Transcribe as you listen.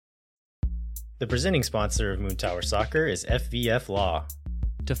The presenting sponsor of Moon Tower Soccer is FVF Law.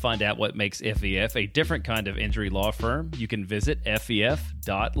 To find out what makes FVF a different kind of injury law firm, you can visit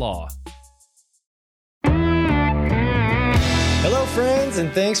fvf.law. Hello, friends,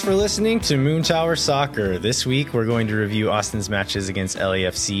 and thanks for listening to Moon Tower Soccer. This week, we're going to review Austin's matches against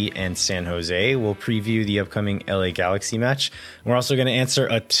LAFC and San Jose. We'll preview the upcoming LA Galaxy match. We're also going to answer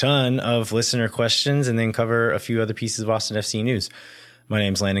a ton of listener questions and then cover a few other pieces of Austin FC news. My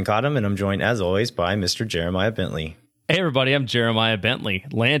name's Landon Cottam, and I'm joined, as always, by Mr. Jeremiah Bentley. Hey, everybody, I'm Jeremiah Bentley.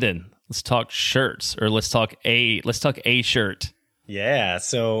 Landon, let's talk shirts, or let's talk a shirt. Yeah,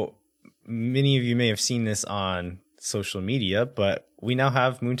 so many of you may have seen this on social media, but we now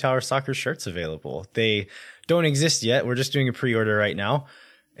have Moon Tower Soccer shirts available. They don't exist yet. We're just doing a pre-order right now.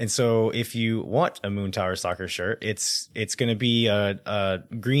 And so if you want a Moon Tower Soccer shirt, it's going to be a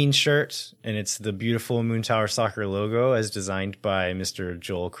green shirt, and it's the beautiful Moon Tower Soccer logo as designed by Mr.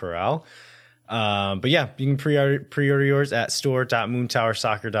 Joel Corral. But yeah, you can pre-order yours at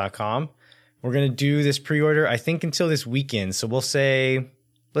store.moontowersoccer.com. We're going to do this pre-order, I think, until this weekend. So let's say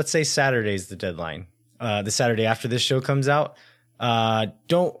Saturday's the deadline. The Saturday after this show comes out.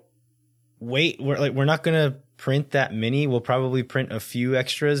 Don't wait. We're not going to print that many. We'll probably print a few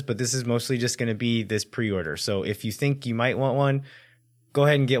extras, but this is mostly just going to be this pre-order. So if you think you might want one, go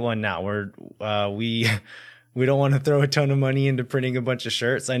ahead and get one now. We don't want to throw a ton of money into printing a bunch of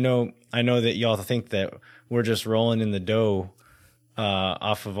shirts. I know that y'all think that we're just rolling in the dough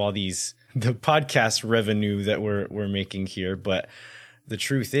off of all the podcast revenue that we're making here, but the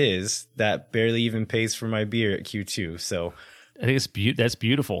truth is that barely even pays for my beer at Q2. So I think that's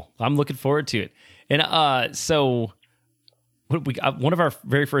beautiful. I'm looking forward to it. And so one of our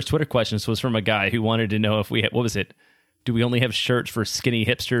very first Twitter questions was from a guy who wanted to know if do we only have shirts for skinny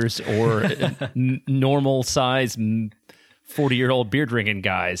hipsters or normal size 40-year-old beer drinking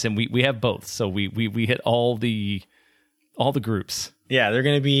guys? And we have both. So we hit all the groups. Yeah, they're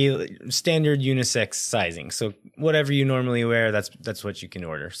going to be standard unisex sizing. So whatever you normally wear, that's what you can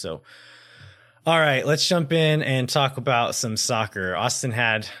order. So, all right, let's jump in and talk about some soccer. Austin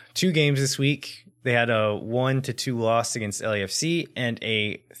had 2 games this week. They had a 1-2 loss against LAFC and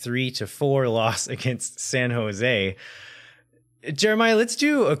a 3-4 loss against San Jose. Jeremiah, let's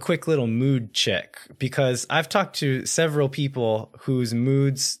do a quick little mood check, because I've talked to several people whose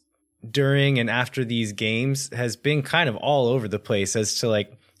moods during and after these games has been kind of all over the place as to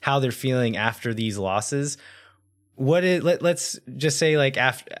like how they're feeling after these losses. Let's just say like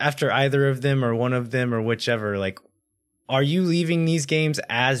after either of them or one of them or whichever, like, are you leaving these games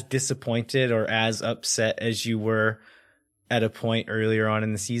as disappointed or as upset as you were at a point earlier on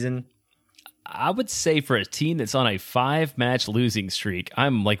in the season? I would say for a team that's on a 5-match losing streak,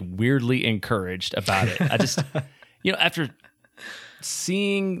 I'm like weirdly encouraged about it. I just, after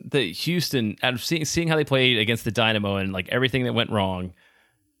seeing seeing how they played against the Dynamo and like everything that went wrong,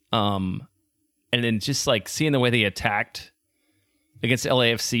 and then just like seeing the way they attacked against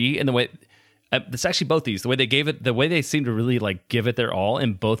LAFC and the way it's actually both these, the way they seemed to really like give it their all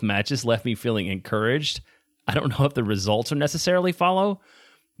in both matches left me feeling encouraged. I don't know if the results are necessarily follow,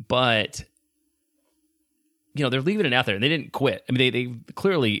 but they're leaving it out there and they didn't quit. I mean, they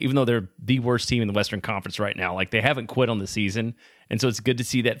clearly, even though they're the worst team in the Western Conference right now, like they haven't quit on the season. And so it's good to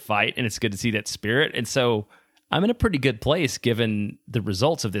see that fight and it's good to see that spirit. And so I'm in a pretty good place given the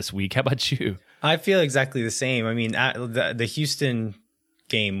results of this week. How about you? I feel exactly the same. I mean, the Houston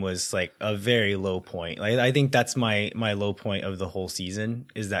game was like a very low point. Like, I think that's my low point of the whole season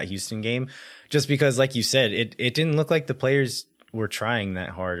is that Houston game, just because, like you said, it didn't look like the players were trying that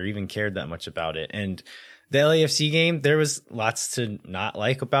hard or even cared that much about it. And the LAFC game, there was lots to not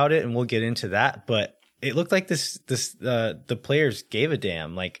like about it, and we'll get into that. But it looked like the players gave a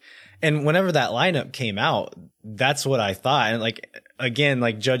damn. Like, and whenever that lineup came out, that's what I thought. And like, again,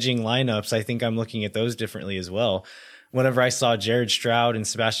 like judging lineups, I think I'm looking at those differently as well. Whenever I saw Jared Stroud and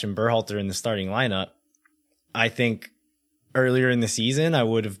Sebastian Berhalter in the starting lineup, I think earlier in the season, I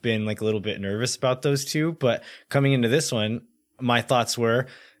would have been like a little bit nervous about those two. But coming into this one, my thoughts were,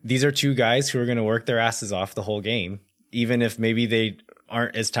 these are 2 guys who are going to work their asses off the whole game. Even if maybe they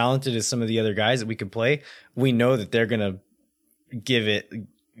aren't as talented as some of the other guys that we could play, we know that they're going to give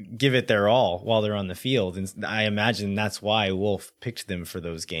it their all while they're on the field. And I imagine that's why Wolf picked them for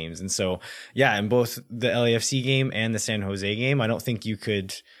those games. And so, yeah, in both the LAFC game and the San Jose game, I don't think you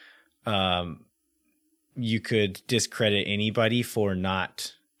could discredit anybody for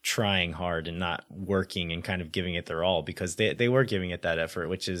not trying hard and not working and kind of giving it their all, because they were giving it that effort,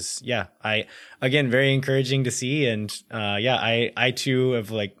 which is, again, very encouraging to see. And I too have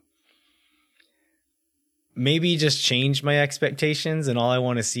like, maybe just change my expectations, and all I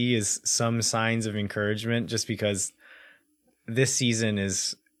want to see is some signs of encouragement, just because this season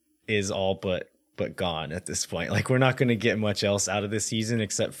is all but gone at this point. Like, we're not going to get much else out of this season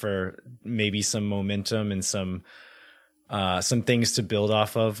except for maybe some momentum and some things to build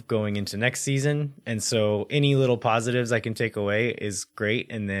off of going into next season. And so any little positives I can take away is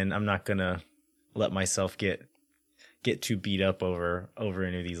great. And then I'm not going to let myself get too beat up over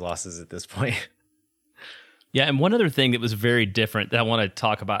any of these losses at this point. Yeah, and one other thing that was very different that I want to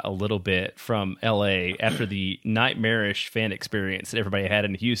talk about a little bit from LA after the nightmarish fan experience that everybody had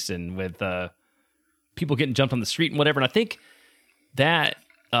in Houston with people getting jumped on the street and whatever. And I think that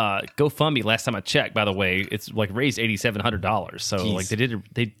GoFundMe, last time I checked, by the way, it's like raised $8,700. So Jeez.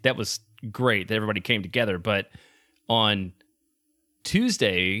 like that was great that everybody came together. But on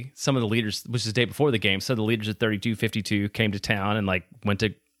Tuesday, some of the leaders, which is the day before the game, so the leaders at 3252 came to town and like went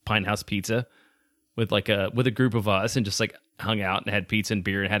to Pine House Pizza with a group of us and just like hung out and had pizza and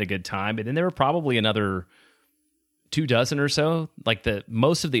beer and had a good time. And then there were probably another 24 or so. Like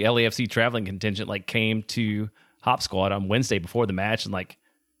most of the LAFC traveling contingent like came to Hop Squad on Wednesday before the match and like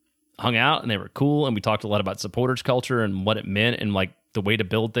hung out, and they were cool. And we talked a lot about supporters culture and what it meant and like the way to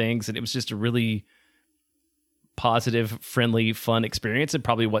build things. And it was just a really positive, friendly, fun experience, and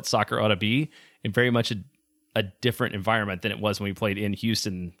probably what soccer ought to be, and very much a different environment than it was when we played in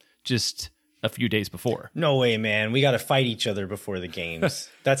Houston just a few days before. No way, man. We got to fight each other before the games.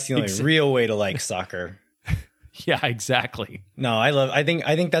 That's the only real way to like soccer. Yeah, exactly. No, I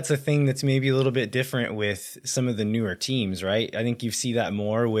think that's a thing that's maybe a little bit different with some of the newer teams, right? I think you see that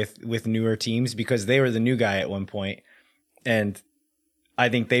more with newer teams because they were the new guy at one point, and I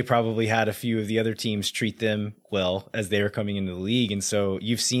think they probably had a few of the other teams treat them well as they were coming into the league. And so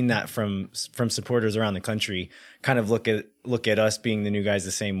you've seen that from supporters around the country kind of look at us being the new guys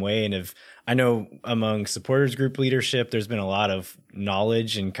the same way. And I know among supporters group leadership, there's been a lot of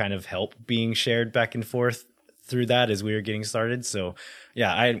knowledge and kind of help being shared back and forth through that as we were getting started. So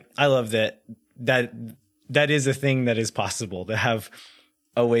yeah, I love that is a thing that is possible, to have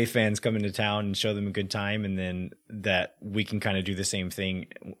away fans come into town and show them a good time, and then that we can kind of do the same thing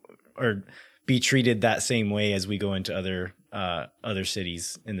or be treated that same way as we go into other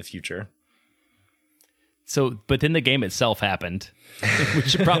cities in the future. So, but then the game itself happened. We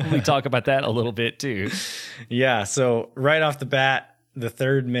should probably talk about that a little bit too. Yeah. So right off the bat, the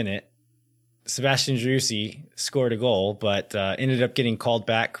 3rd minute, Sebastian Driussi scored a goal, but ended up getting called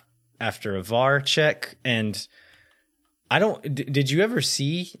back after a VAR check. And did you ever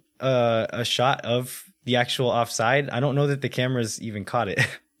see a shot of the actual offside? I don't know that the cameras even caught it.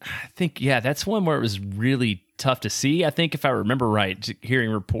 I think, yeah, that's one where it was really tough to see. I think if I remember right,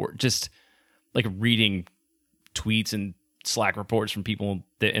 hearing just like reading tweets and Slack reports from people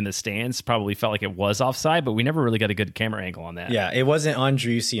in the stands probably felt like it was offside, but we never really got a good camera angle on that. Yeah, it wasn't on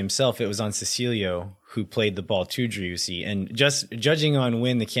Driussi himself. It was on Cecilio, who played the ball to Driussi. And just judging on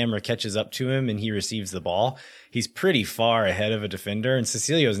when the camera catches up to him and he receives the ball, he's pretty far ahead of a defender, and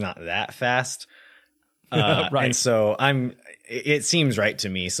Cecilio's not that fast. Right. And so it seems right to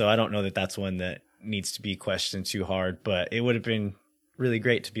me. So I don't know that that's one that needs to be questioned too hard, but it would have been really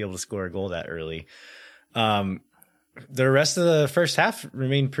great to be able to score a goal that early. The rest of the first half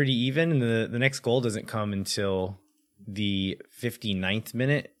remained pretty even, and the next goal doesn't come until the 59th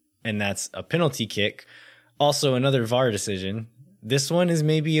minute, and that's a penalty kick. Also another VAR decision. This one is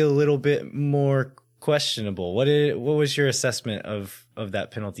maybe a little bit more questionable. What was your assessment of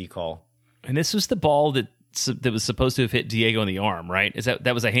that penalty call? And this was the ball that was supposed to have hit Diego in the arm, right?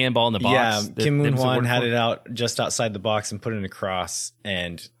 That was a handball in the box? Yeah, Kim Moon-Hwan had it out just outside the box and put it across,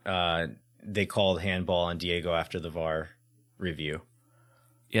 and they called handball on Diego after the VAR review.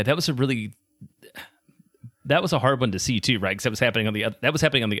 Yeah, that was a hard one to see too, right? Because that was happening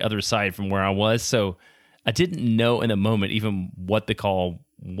on the other side from where I was, so I didn't know in the moment even what the call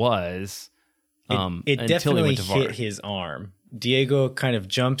was. It definitely hit his arm. Diego kind of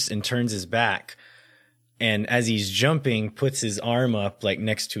jumps and turns his back, and as he's jumping, puts his arm up like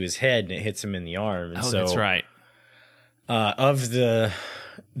next to his head, and it hits him in the arm. And that's right. Of the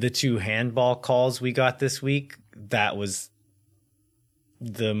 2 handball calls we got this week, that was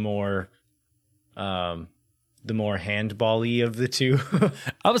the more handball-y of the 2.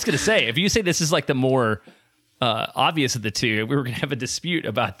 I was going to say, if you say this is like the more obvious of the 2, we were going to have a dispute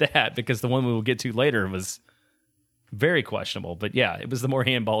about that, because the one we will get to later was very questionable. But yeah, it was the more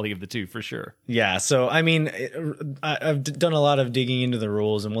handball-y of the 2 for sure. Yeah, so I mean, I've done a lot of digging into the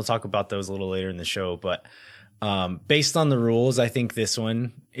rules, and we'll talk about those a little later in the show, but based on the rules, I think this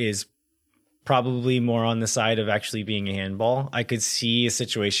one is probably more on the side of actually being a handball. I could see a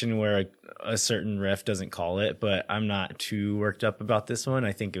situation where a certain ref doesn't call it, but I'm not too worked up about this one.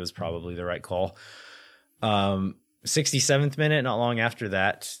 I think it was probably the right call. 67th minute, not long after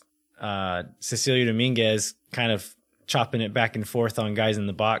that, Cecilio Dominguez kind of chopping it back and forth on guys in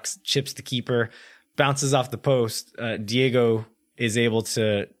the box, chips the keeper, bounces off the post. Diego is able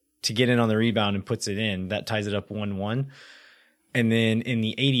to get in on the rebound and puts it in. That ties it up 1-1. And then in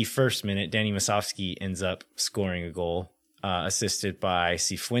the 81st minute, Danny Masovsky ends up scoring a goal, assisted by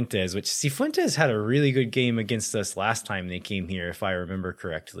Cifuentes, which Cifuentes had a really good game against us last time they came here, if I remember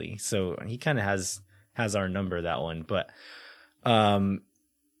correctly. So he kind of has our number, that one. But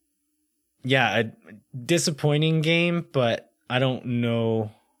yeah, a disappointing game, but I don't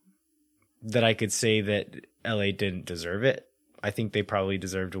know that I could say that LA didn't deserve it. I think they probably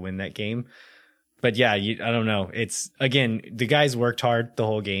deserved to win that game. But yeah, I don't know. It's, again, the guys worked hard the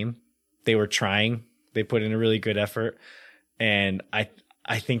whole game. They were trying. They put in a really good effort. And I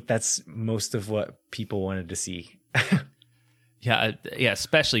think that's most of what people wanted to see. Yeah,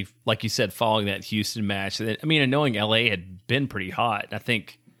 especially, like you said, following that Houston match. I mean, and knowing LA had been pretty hot. I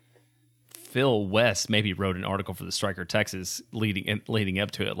think Phil West maybe wrote an article for the Striker Texas leading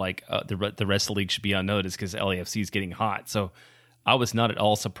up to it, like the rest of the league should be unnoticed because LAFC is getting hot. So I was not at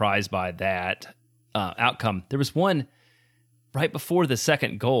all surprised by that outcome. There was one right before the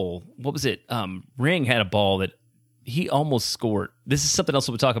second goal. What was it? Ring had a ball that he almost scored. This is something else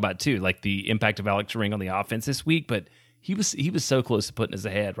we'll talk about too, like the impact of Alex Ring on the offense this week. But he was so close to putting his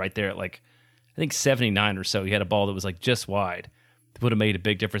ahead right there at like, I think 79 or so. He had a ball that was like just wide. It would have made a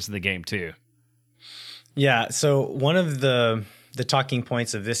big difference in the game too. Yeah. So one of the talking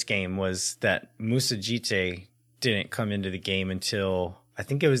points of this game was that Moussa Djitté didn't come into the game until I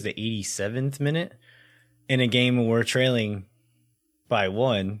think it was the 87th minute in a game where we're trailing by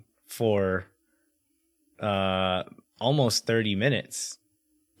 1 for almost 30 minutes.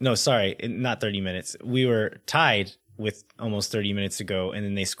 No, sorry, not 30 minutes. We were tied with almost 30 minutes to go, and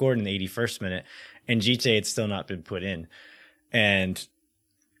then they scored in the 81st minute, and Djitté had still not been put in. And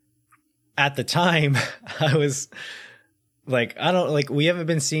at the time, I was like, we haven't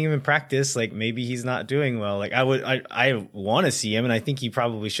been seeing him in practice. Like, maybe he's not doing well. Like, I want to see him, and I think he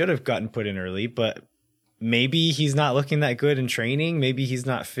probably should have gotten put in early, but maybe he's not looking that good in training. Maybe he's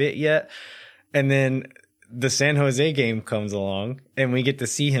not fit yet. And then the San Jose game comes along, and we get to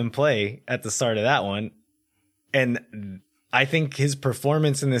see him play at the start of that one. And I think his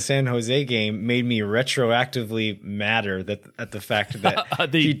performance in the San Jose game made me retroactively madder at the fact that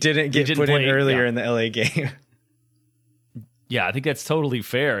he didn't get put in earlier in the LA game. Yeah, I think that's totally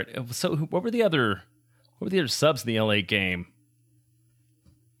fair. So, what were the other subs in the LA game?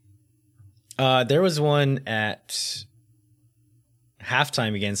 There was one at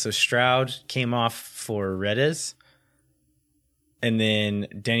halftime again. So Stroud came off for Redes, and then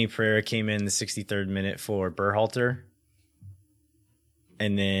Danny Pereira came in the 63rd minute for Berhalter.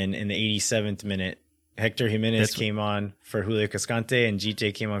 And then in the 87th minute, Hector Jimenez came on for Julio Cascante, and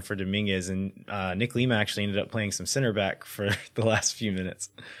Djitté came on for Dominguez. And Nick Lima actually ended up playing some center back for the last few minutes.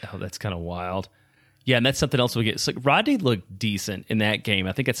 Oh, that's kind of wild. Yeah, and that's something else we get. So Rodney looked decent in that game.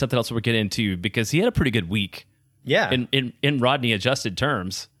 I think that's something else we'll get into because he had a pretty good week. Yeah. In Rodney adjusted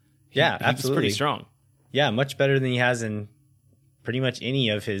terms. He absolutely. was pretty strong. Yeah, much better than he has in pretty much any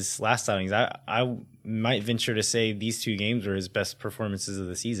of his last outings. I might venture to say these two games were his best performances of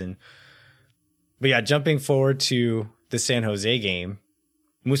the season. But yeah, jumping forward to the San Jose game,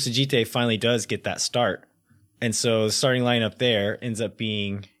 Moussa Djitté finally does get that start. And so the starting lineup there ends up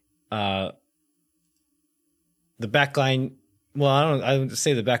being the back line. Well, I would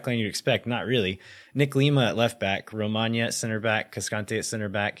say the back line you'd expect. Not really. Nick Lima at left back, Romagna at center back, Cascante at center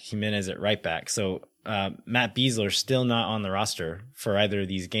back, Jimenez at right back. So Matt Besler still not on the roster for either of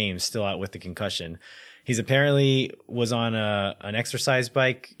these games, still out with the concussion. He's apparently was on an exercise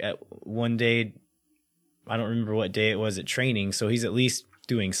bike at one day. I don't remember what day it was at training. So he's at least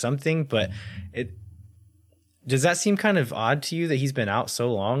doing something, but does that seem kind of odd to you that he's been out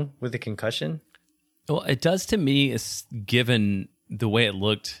so long with a concussion? Well, it does to me, given the way it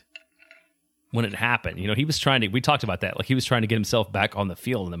looked when it happened. You know, he was we talked about that, like he was trying to get himself back on the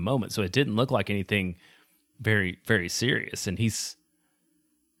field in the moment. So it didn't look like anything very, very serious. And it's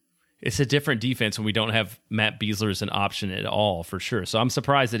a different defense when we don't have Matt Besler as an option at all, for sure. So I'm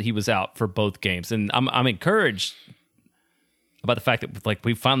surprised that he was out for both games. And I'm encouraged about the fact that like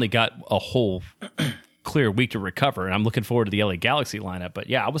we finally got a whole clear week to recover. And I'm looking forward to the LA Galaxy lineup. But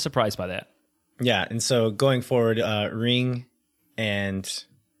yeah, I was surprised by that. Yeah, and so going forward, Ring and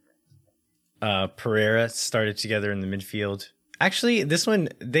Pereira started together in the midfield. Actually, this one,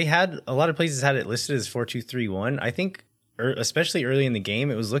 a lot of places had it listed as 4-2-3-1. I think especially early in the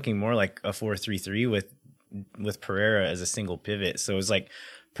game, it was looking more like a 4-3-3 with Pereira as a single pivot. So it was like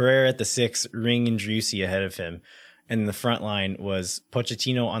Pereira at the 6, Ring and Driussi ahead of him. And the front line was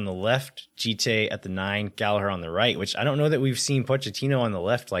Pochettino on the left, Gite at the 9, Gallagher on the right, which I don't know that we've seen Pochettino on the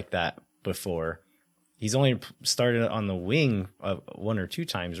left like that before. He's only started on the wing 1 or 2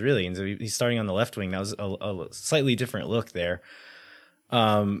 times, really. And so he's starting on the left wing. That was a slightly different look there.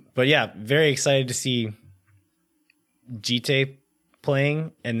 But yeah, very excited to see Gite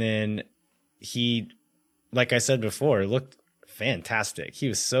playing. And then he, like I said before, looked fantastic. He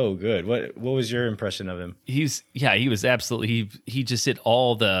was so good. What was your impression of him? He was absolutely, he just did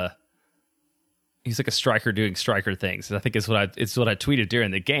he's like a striker doing striker things. I think it's what I tweeted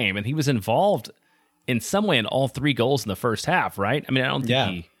during the game. And he was involved in some way in all 3 goals in the first half, right? I mean, I don't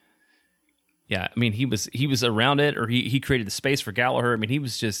think he was around it, or he created the space for Gallagher. I mean, he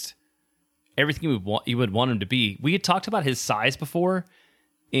was just everything you would want him to be. We had talked about his size before,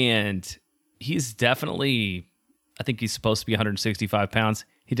 and he's definitely, I think he's supposed to be 165 pounds.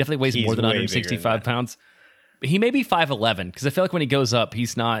 He definitely weighs more than 165 pounds. He may be 5'11", because I feel like when he goes up, he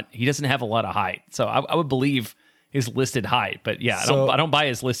doesn't have a lot of height. So I would believe his listed height, but yeah, I don't buy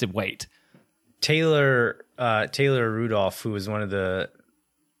his listed weight. Taylor Rudolph, who was one of the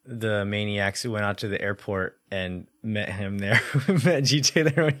maniacs who went out to the airport and met him there, met Gite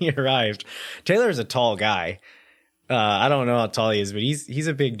there when he arrived. Taylor's a tall guy. I don't know how tall he is, but he's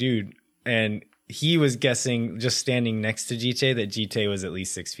a big dude. And he was guessing, just standing next to Gite, that Gite was at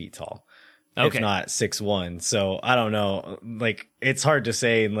least 6 feet tall, if not 6'1". So I don't know. Like, it's hard to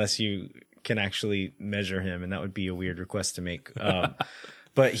say unless you can actually measure him, and that would be a weird request to make.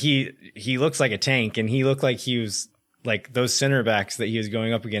 But he looks like a tank, and he looked like he was like those center backs that he was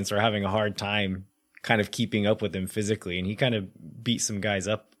going up against are having a hard time kind of keeping up with him physically, and he kind of beat some guys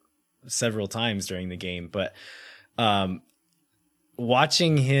up several times during the game. But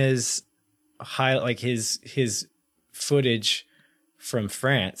watching his his footage from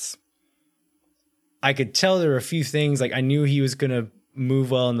France, I could tell there were a few things. Like, I knew he was going to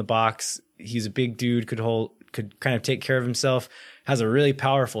move well in the box. He's a big dude, could kind of take care of himself, has a really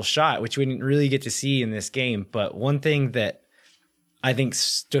powerful shot, which we didn't really get to see in this game. But one thing that I think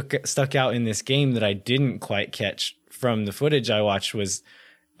stuck out in this game that I didn't quite catch from the footage I watched was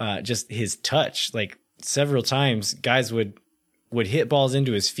just his touch. Like, several times guys would hit balls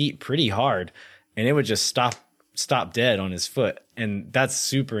into his feet pretty hard, and it would just stop dead on his foot. And that's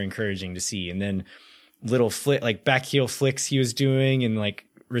super encouraging to see. And then little back heel flicks he was doing, and like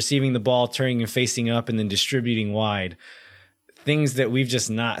receiving the ball, turning and facing up, and then distributing wide. Things that we've just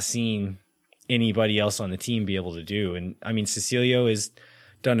not seen anybody else on the team be able to do. And I mean, Cecilio has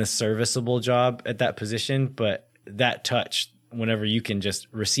done a serviceable job at that position, but that touch, whenever you can just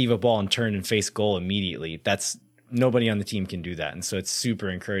receive a ball and turn and face goal immediately, that's nobody on the team can do that. And so it's super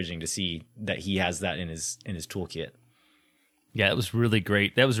encouraging to see that he has that in his toolkit. Yeah, it was really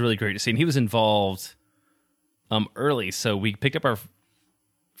great. That was really great to see. And he was involved early. So we picked up our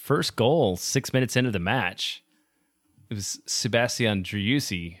first goal 6 minutes into the match. It was Sebastian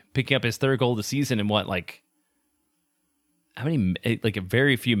Driussi picking up his 3rd goal of the season in how many, like a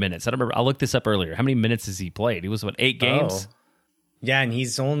very few minutes. I don't remember. I looked this up earlier. How many minutes has he played? He was 8 games? Oh. Yeah, and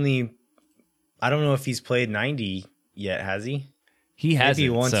he's only, I don't know if he's played 90 yet, has he? He has. Maybe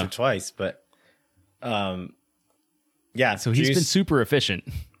once or twice, but yeah. So he's been super efficient.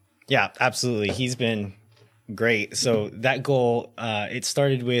 Yeah, absolutely. He's been great. So that goal, it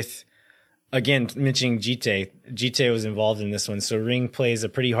started with, again, mentioning Gite. Gite was involved in this one. So Ring plays a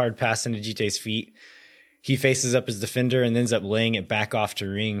pretty hard pass into Gite's feet. He faces up his defender and ends up laying it back off to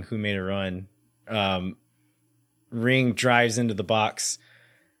Ring, who made a run. Ring drives into the box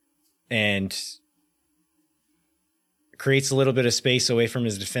and creates a little bit of space away from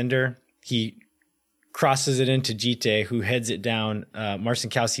his defender. He crosses it into Gite, who heads it down.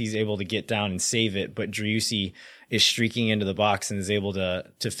 Marcinkowski is able to get down and save it, but Driussi is streaking into the box and is able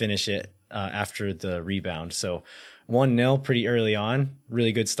to finish it after the rebound. So 1-0 pretty early on.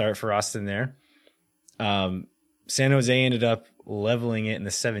 Really good start for Austin there. San Jose ended up leveling it in the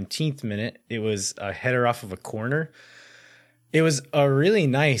 17th minute. It was a header off of a corner. It was a really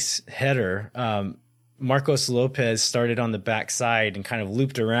nice header. Marcos Lopez started on the backside and kind of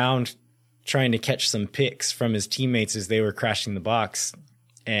looped around, trying to catch some picks from his teammates as they were crashing the box.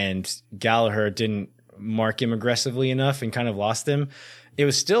 And Gallagher didn't mark him aggressively enough and kind of lost him. It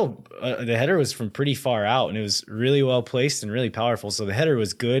was still, the header was from pretty far out, and it was really well placed and really powerful. So the header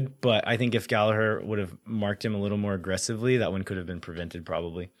was good, but I think if Gallagher would have marked him a little more aggressively, that one could have been prevented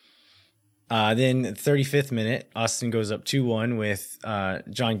probably. Then 35th minute, Austin goes up 2-1 with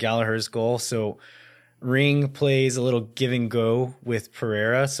John Gallagher's goal. So Ring plays a little give and go with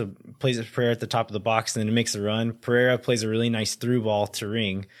Pereira. So plays with Pereira at the top of the box and then makes a run. Pereira plays a really nice through ball to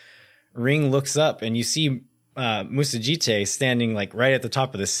Ring. Ring looks up and you see Musajite standing like right at the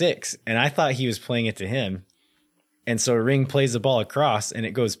top of the 6. And I thought he was playing it to him. And so Ring plays the ball across and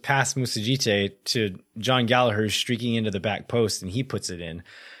it goes past Musajite to John Gallagher streaking into the back post and he puts it in.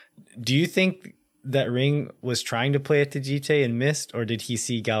 Do you think that Ring was trying to play it to Jite and missed, or did he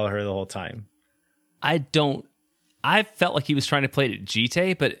see Gallagher the whole time? I felt like he was trying to play it at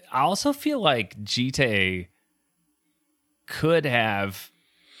Jite, but I also feel like Jite could have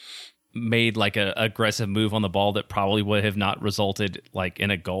made like a aggressive move on the ball that probably would have not resulted like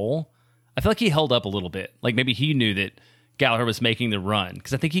in a goal. I feel like he held up a little bit. Like maybe he knew that Gallagher was making the run,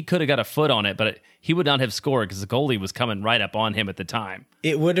 because I think he could have got a foot on it, but he would not have scored because the goalie was coming right up on him at the time.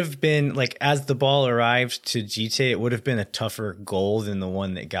 It would have been like, as the ball arrived to Jite, it would have been a tougher goal than the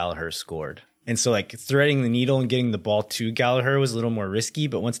one that Gallagher scored. And so like threading the needle and getting the ball to Gallagher was a little more risky,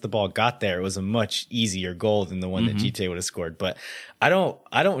 but once the ball got there, it was a much easier goal than the one that Jite would have scored. But I don't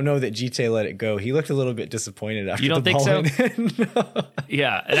know that Jite let it go. He looked a little bit disappointed after the ball. You don't think so? No.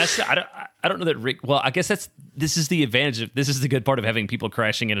 Yeah, and I don't know that Rick. Well, I guess this is the advantage of, this is the good part of having people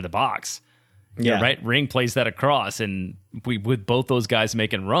crashing into the box. Yeah, right. Ring plays that across, and with both those guys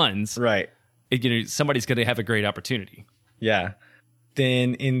making runs, right? Somebody's going to have a great opportunity. Yeah.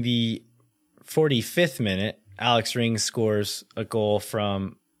 Then in the 45th minute, Alex Ring scores a goal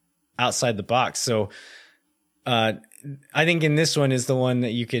from outside the box. So I think in this one is the one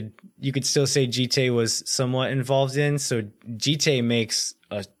that you could still say Jite was somewhat involved in. So Jite makes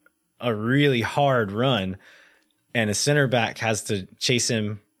a really hard run, and a center back has to chase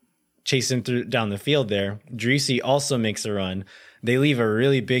him through down the field there. Driussi also makes a run. They leave a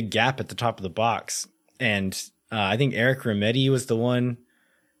really big gap at the top of the box. And I think Eric Remedi was the one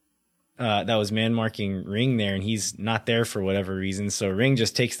that was man marking Ring there, and he's not there for whatever reason. So Ring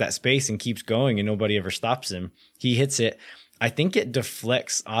just takes that space and keeps going, and nobody ever stops him. He hits it. I think it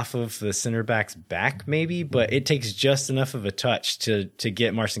deflects off of the center back's back maybe, but it takes just enough of a touch to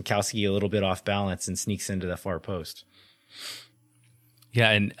get Marcinkowski a little bit off balance and sneaks into the far post.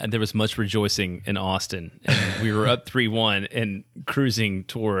 Yeah, and there was much rejoicing in Austin. And we were up 3-1 and cruising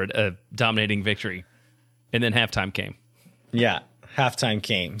toward a dominating victory. And then halftime came. Yeah, halftime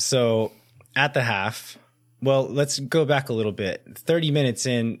came. So at the half, well, let's go back a little bit. 30 minutes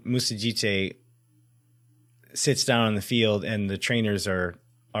in, Musajite sits down on the field and the trainers are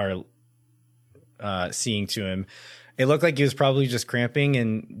seeing to him. It looked like he was probably just cramping,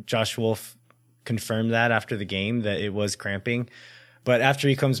 and Josh Wolf confirmed that after the game that it was cramping. But after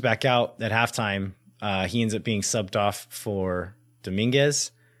he comes back out at halftime, he ends up being subbed off for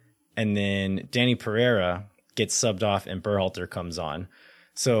Dominguez, and then Danny Pereira gets subbed off and Berhalter comes on.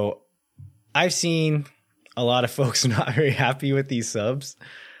 So I've seen a lot of folks not very happy with these subs.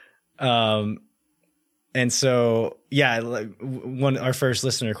 And so, yeah, our first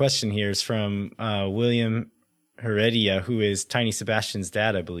listener question here is from William Heredia, who is Tiny Sebastian's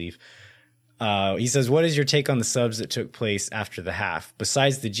dad, I believe. He says, what is your take on the subs that took place after the half?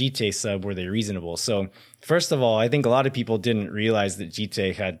 Besides the Jite sub, were they reasonable? So first of all, I think a lot of people didn't realize that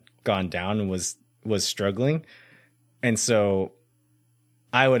Jite had gone down and was struggling. And so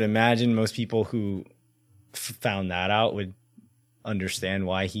I would imagine most people who found that out would understand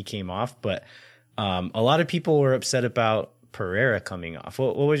why he came off. But a lot of people were upset about Pereira coming off.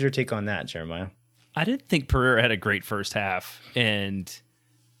 What was your take on that, Jeremiah? I didn't think Pereira had a great first half, and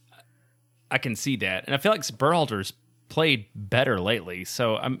I can see that. And I feel like Berhalter's played better lately,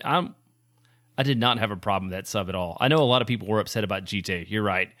 so I did not have a problem with that sub at all. I know a lot of people were upset about Jite. You're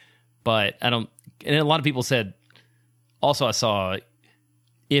right, but I don't. And a lot of people said. Also, I saw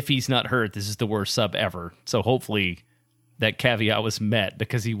if he's not hurt, this is the worst sub ever. So hopefully that caveat was met,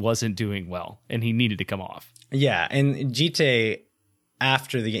 because he wasn't doing well and he needed to come off. Yeah, and Jite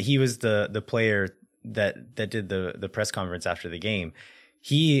after the game, he was the player that did the press conference after the game.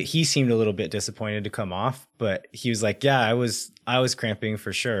 He seemed a little bit disappointed to come off, but he was like, "Yeah, I was cramping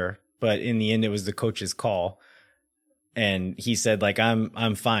for sure, but in the end, it was the coach's call." And he said, "Like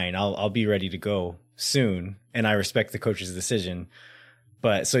I'm fine. I'll be ready to go soon, and I respect the coach's decision."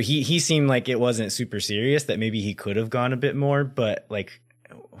 But so he seemed like it wasn't super serious, that maybe he could have gone a bit more, but like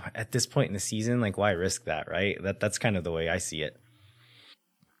at this point in the season, like why risk that, right? That's kind of the way I see it.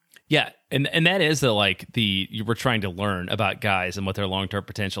 Yeah, and that is you were trying to learn about guys and what their long-term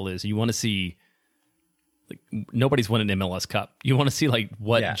potential is. You want to see, like, nobody's won an MLS Cup. You want to see like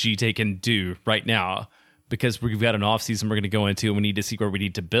what Jite can do right now, because we've got an offseason we're going to go into, and we need to see where we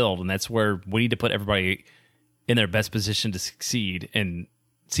need to build, and that's where we need to put everybody in their best position to succeed and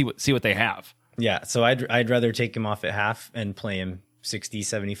see what they have. Yeah, so I'd rather take him off at half and play him 60,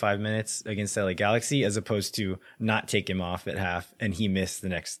 75 minutes against LA Galaxy as opposed to not take him off at half and he missed the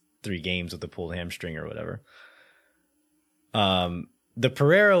next 3 games with a pulled hamstring or whatever. The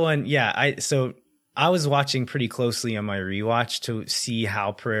Pereira one, yeah, I was watching pretty closely on my rewatch to see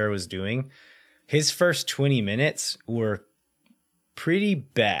how Pereira was doing. His first 20 minutes were pretty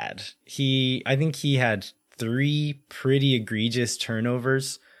bad. I think he had 3 pretty egregious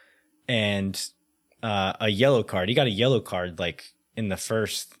turnovers and a yellow card. He got a yellow card like in the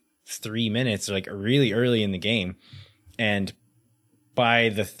first 3 minutes, like really early in the game. And by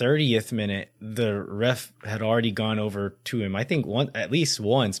the 30th minute, the ref had already gone over to him, I think at least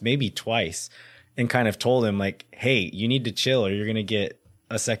once, maybe twice, and kind of told him like, hey, you need to chill or you're going to get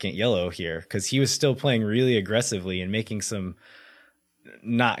a second yellow here. Cause he was still playing really aggressively and making some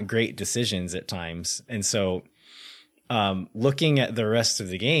not great decisions at times. And so looking at the rest of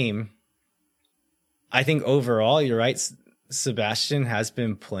the game, I think overall, you're right. Sebastian has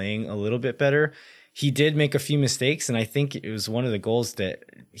been playing a little bit better. He did make a few mistakes, and I think it was one of the goals that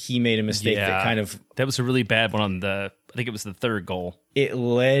he made a mistake that kind of... That was a really bad one on I think it was the 3rd goal.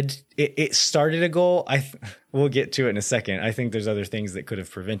 It started a goal. We'll get to it in a second. I think there's other things that could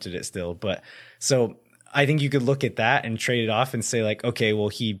have prevented it still. But so I think you could look at that and trade it off and say like, okay, well,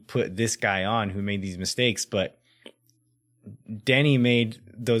 he put this guy on who made these mistakes, but Danny made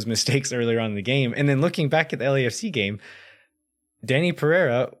those mistakes earlier on in the game. And then looking back at the LAFC game, Danny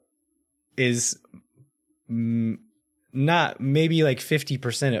Pereira is not maybe like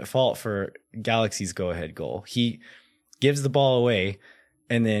 50% at fault for Galaxy's go-ahead goal. He gives the ball away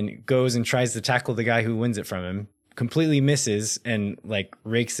and then goes and tries to tackle the guy who wins it from him, completely misses and like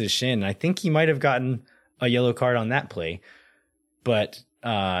rakes his shin. I think he might have gotten a yellow card on that play, but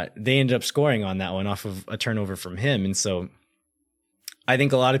they ended up scoring on that one off of a turnover from him. And so I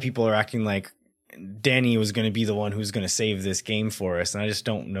think a lot of people are acting like Danny was going to be the one who's going to save this game for us. And I just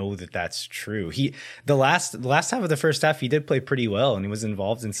don't know that that's true. The last half of the first half, he did play pretty well and he was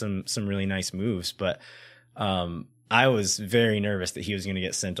involved in some really nice moves. But I was very nervous that he was going to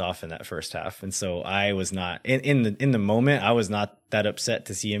get sent off in that first half. And so I was not in the moment. I was not that upset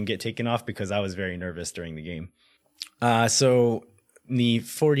to see him get taken off because I was very nervous during the game. So in the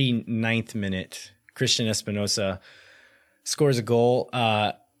 49th minute, Christian Espinosa scores a goal.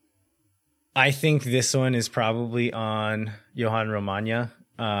 I think this one is probably on Johan Romagna.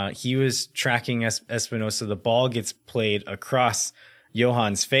 He was tracking Espinosa. The ball gets played across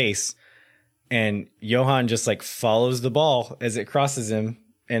Johan's face, and Johan just like follows the ball as it crosses him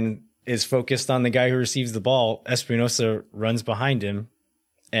and is focused on the guy who receives the ball. Espinosa runs behind him,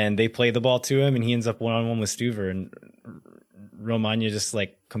 and they play the ball to him, and he ends up one-on-one with Stuver, and Romagna just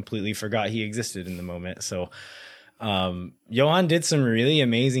like completely forgot he existed in the moment. So Johan did some really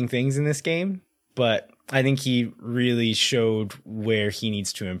amazing things in this game, but I think he really showed where he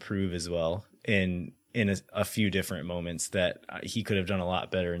needs to improve as well in a few different moments that he could have done a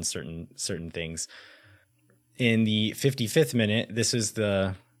lot better in certain things. In the 55th minute, this is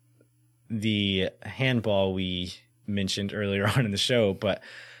the handball we mentioned earlier on in the show, but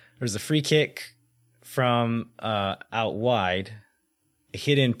there's a free kick from out wide,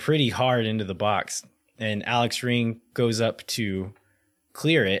 hit in pretty hard into the box. And Alex Ring goes up to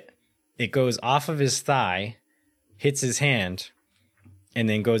clear it. It goes off of his thigh, hits his hand, and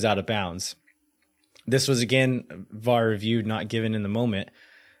then goes out of bounds. This was, again, VAR reviewed, not given in the moment.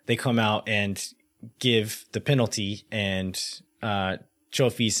 They come out and give the penalty, and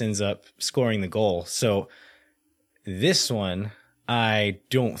Chofis ends up scoring the goal. So this one, I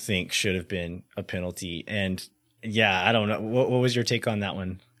don't think should have been a penalty. And, yeah, I don't know. What was your take on that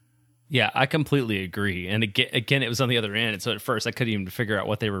one? Yeah, I completely agree. And again, it was on the other end. And so at first, I couldn't even figure out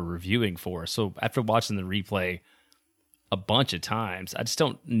what they were reviewing for. So after watching the replay a bunch of times, I just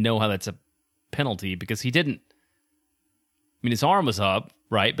don't know how that's a penalty because he didn't. I mean, his arm was up,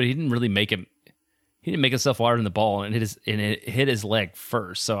 right? But he didn't really make him. He didn't make himself wider than the ball, and it hit his leg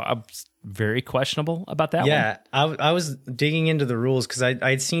first. So I'm very questionable about that one. Yeah, I was digging into the rules because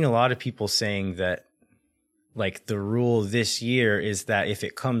I'd seen a lot of people saying that, like, the rule this year is that if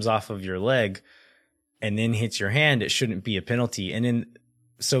it comes off of your leg and then hits your hand, it shouldn't be a penalty. And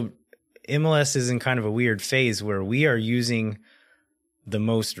so MLS is in kind of a weird phase where we are using the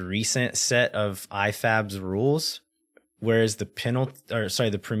most recent set of IFAB's rules, whereas the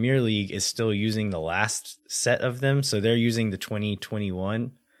Premier League is still using the last set of them. So they're using the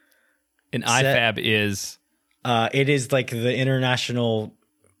 2021. And IFAB is? It is like the international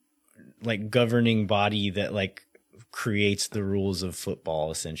like governing body that like creates the rules of football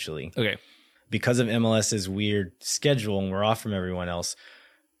essentially. Okay. Because of MLS's weird schedule and we're off from everyone else,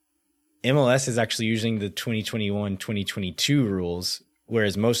 MLS is actually using the 2021-2022 rules,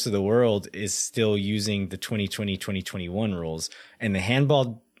 whereas most of the world is still using the 2020-2021 rules. And the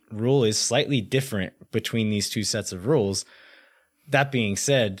handball rule is slightly different between these two sets of rules. That being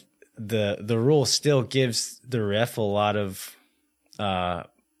said, the rule still gives the ref a lot of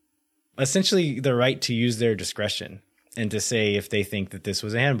essentially the right to use their discretion and to say if they think that this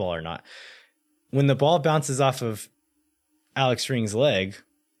was a handball or not. When the ball bounces off of Alex Ring's leg,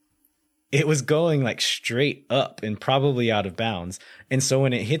 it was going like straight up and probably out of bounds. And so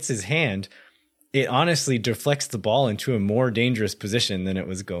when it hits his hand, it honestly deflects the ball into a more dangerous position than it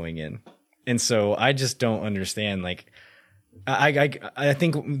was going in. And so I just don't understand. Like, I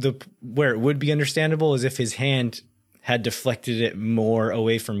think where it would be understandable is if his hand had deflected it more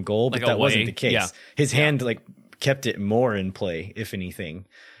away from goal, but that wasn't the case. Yeah. His hand like kept it more in play, if anything.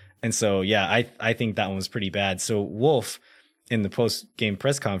 And so, yeah, I think that one was pretty bad. So Wolf in the post-game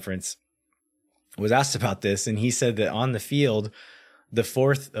press conference was asked about this, and he said that on the field, the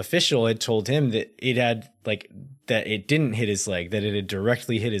fourth official had told him that that it didn't hit his leg, that it had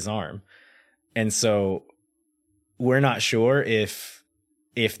directly hit his arm. And so we're not sure if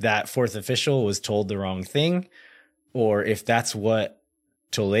that fourth official was told the wrong thing, or if that's what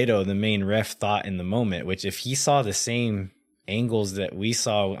Toledo, the main ref, thought in the moment, which if he saw the same angles that we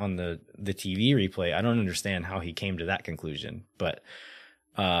saw on the TV replay, I don't understand how he came to that conclusion. But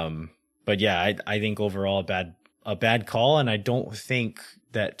yeah, I think overall a bad call, and I don't think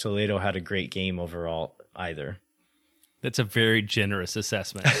that Toledo had a great game overall either. That's a very generous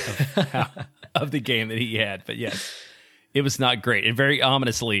assessment of the game that he had. But yes, it was not great. And very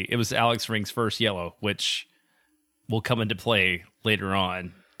ominously, it was Alex Ring's first yellow, which will come into play later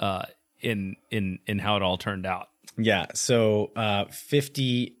on in how it all turned out. Yeah, so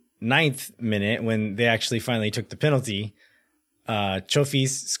 59th minute, when they actually finally took the penalty,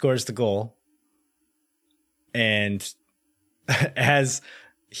 Chofis scores the goal, and as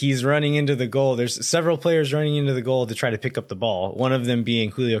he's running into the goal, there's several players running into the goal to try to pick up the ball, one of them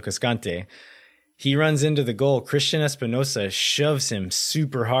being Julio Cascante. He runs into the goal. Christian Espinosa shoves him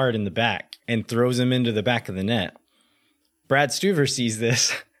super hard in the back and throws him into the back of the net. Brad Stuver sees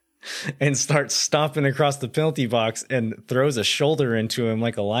this and starts stomping across the penalty box and throws a shoulder into him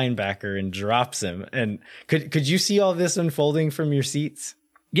like a linebacker and drops him. And could you see all this unfolding from your seats?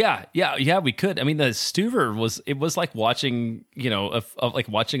 Yeah, we could. I mean, the Stuver was like watching, like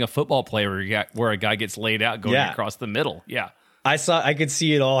watching a football play where a guy gets laid out going across the middle. Yeah. I could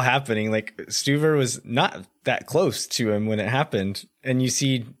see it all happening. Like Stuver was not that close to him when it happened. And you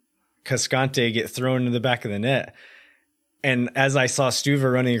see Cascante get thrown in the back of the net. And as I saw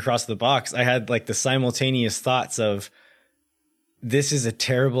Stuver running across the box, I had like the simultaneous thoughts of, this is a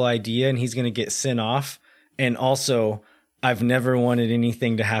terrible idea and he's going to get sent off. And also, I've never wanted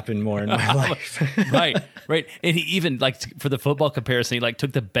anything to happen more in my life. Right. And he even, like, for the football comparison, he like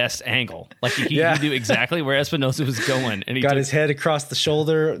took the best angle. Like he knew exactly where Espinosa was going. And he got his head across the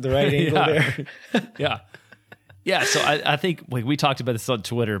shoulder, the right angle there. Yeah. So I think like we talked about this on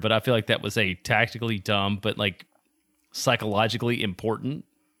Twitter, but I feel like that was a tactically dumb, but like psychologically important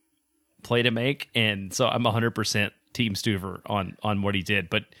play to make. And so I'm 100% Team Stuver on what he did.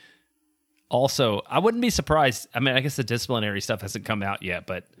 But also, I wouldn't be surprised. I mean, I guess the disciplinary stuff hasn't come out yet,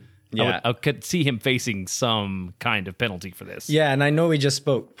 but I could see him facing some kind of penalty for this. Yeah, and I know we just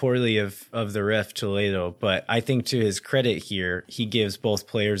spoke poorly of the ref Toledo, but I think to his credit here, he gives both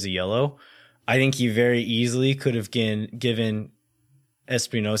players a yellow. I think he very easily could have given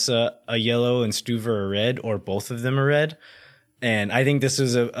Espinosa a yellow and Stuver a red, or both of them a red. And I think this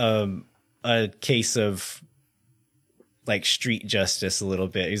was a case of like street justice a little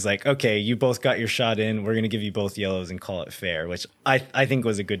bit. He's like, okay, you both got your shot in. We're going to give you both yellows and call it fair, which I think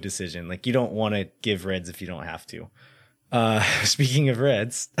was a good decision. Like, you don't want to give reds if you don't have to. Speaking of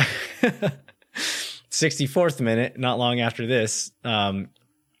reds, 64th minute, not long after this,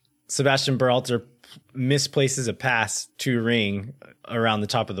 Sebastian Berhalter misplaces a pass to Ring around the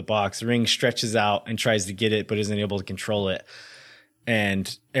top of the box. Ring stretches out and tries to get it, but isn't able to control it.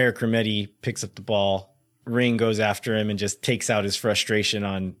 And Eric Remedi picks up the ball. Ring goes after him and just takes out his frustration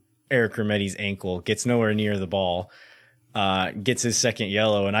on Eric Remedi's ankle, gets nowhere near the ball, gets his second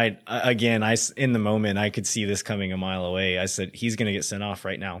yellow. And I in the moment, I could see this coming a mile away. I said, he's going to get sent off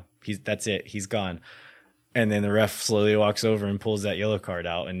right now. That's it. He's gone. And then the ref slowly walks over and pulls that yellow card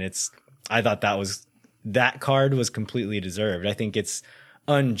out. And I thought that card was completely deserved. I think it's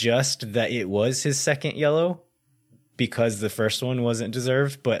unjust that it was his second yellow, because the first one wasn't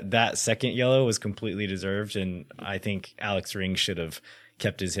deserved, but that second yellow was completely deserved. And I think Alex Ring should have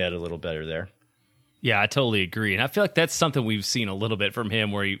kept his head a little better there. Yeah, I totally agree. And I feel like that's something we've seen a little bit from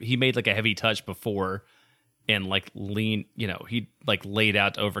him where he made like a heavy touch before and like he like laid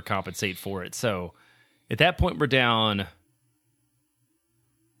out to overcompensate for it. So at that point, we're down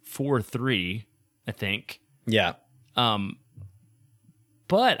 4-3, I think. Yeah.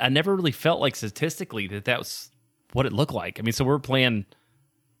 But I never really felt like statistically that was what it looked like. I mean, so we're down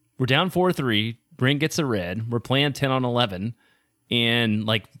 4-3. Bryn gets a red. We're playing 10 on 11. And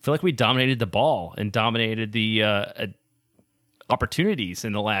like feel like we dominated the ball and dominated the opportunities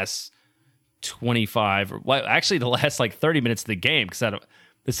in the last 25, well, actually the last like 30 minutes of the game, because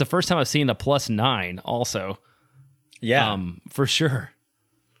it's the first time I've seen a +9 also. Yeah, for sure.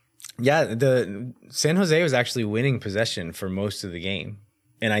 Yeah, the San Jose was actually winning possession for most of the game,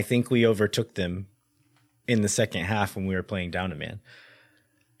 and I think we overtook them in the second half when we were playing down a man.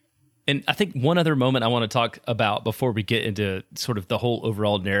 And I think one other moment I want to talk about before we get into sort of the whole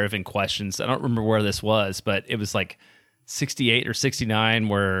overall narrative and questions. I don't remember where this was, but it was like 68 or 69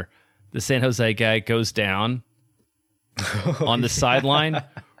 where the San Jose guy goes down on the sideline,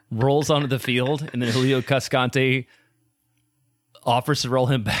 rolls onto the field, and then Julio Cascante offers to roll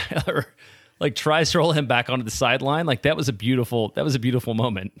him back or like tries to roll him back onto the sideline. Like that was a beautiful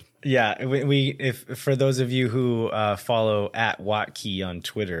moment. Yeah. If for those of you who follow @Watkey on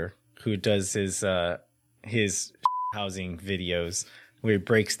Twitter, who does his housing videos where he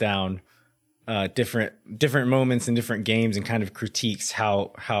breaks down different moments in different games and kind of critiques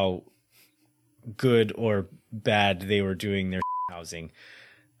how good or bad they were doing their housing.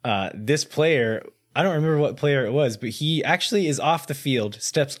 This player, I don't remember what player it was, but he actually is off the field,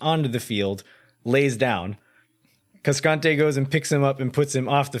 steps onto the field, lays down. Cascante goes and picks him up and puts him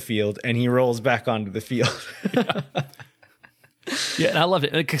off the field, and he rolls back onto the field. Yeah, and I loved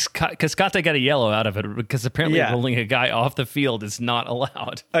it. Cascante got a yellow out of it because apparently rolling a guy off the field is not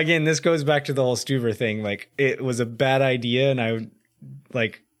allowed. Again, this goes back to the whole Stuver thing. Like, it was a bad idea, and I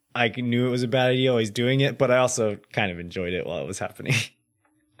knew it was a bad idea always doing it, but I also kind of enjoyed it while it was happening.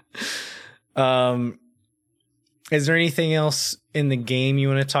 Is there anything else in the game you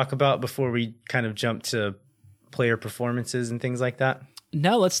want to talk about before we kind of jump to player performances and things like that?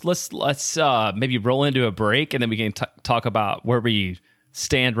 No, let's maybe roll into a break and then we can talk about where we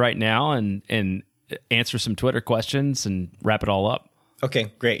stand right now and answer some Twitter questions and wrap it all up.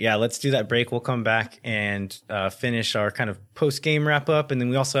 Okay, great. Yeah, let's do that break. We'll come back and finish our kind of post-game wrap-up. And then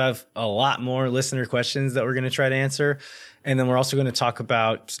we also have a lot more listener questions that we're going to try to answer. And then we're also going to talk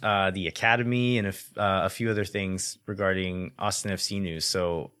about the Academy and a few other things regarding Austin FC news.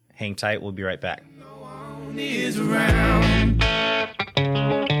 So hang tight. We'll be right back. No one is around.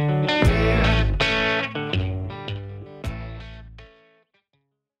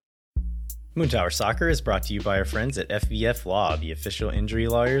 Moontower Soccer is brought to you by our friends at FVF Law, the official injury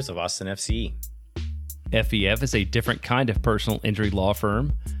lawyers of Austin FC. FVF is a different kind of personal injury law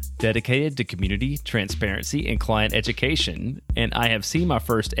firm dedicated to community, transparency, and client education. And I have seen my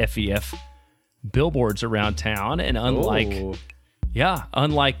first FVF billboards around town, and unlike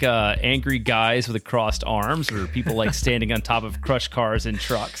angry guys with crossed arms or people like standing on top of crushed cars and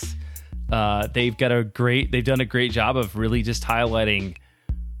trucks, they've done a great job of really just highlighting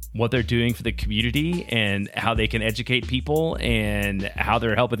what they're doing for the community and how they can educate people and how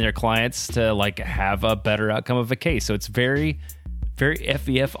they're helping their clients to like have a better outcome of a case. So it's very, very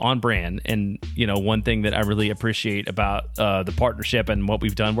FVF on brand. And, one thing that I really appreciate about the partnership and what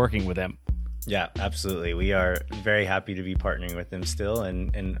we've done working with them. Yeah, absolutely. We are very happy to be partnering with them still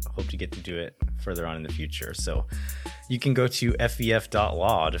and hope to get to do it further on in the future. So you can go to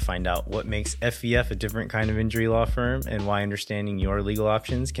fvf.law to find out what makes FVF a different kind of injury law firm and why understanding your legal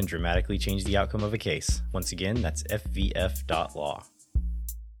options can dramatically change the outcome of a case. Once again, that's fvf.law.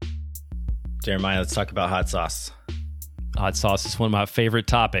 Jeremiah, let's talk about hot sauce. Hot sauce is one of my favorite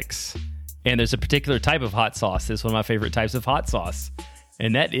topics. And there's a particular type of hot sauce that's one of my favorite types of hot sauce.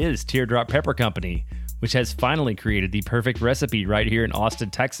 And that is Teardrop Pepper Company, which has finally created the perfect recipe right here in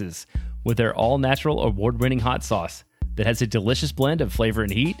Austin, Texas, with their all-natural award-winning hot sauce that has a delicious blend of flavor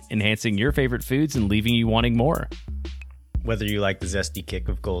and heat, enhancing your favorite foods and leaving you wanting more. Whether you like the zesty kick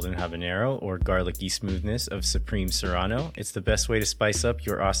of golden habanero or garlicky smoothness of supreme serrano, it's the best way to spice up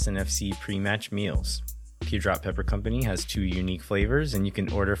your Austin FC pre-match meals. Teardrop Pepper Company has 2 unique flavors, and you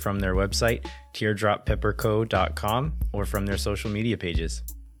can order from their website, teardroppepperco.com, or from their social media pages.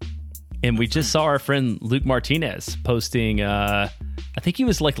 And we just saw our friend Luke Martinez posting, I think he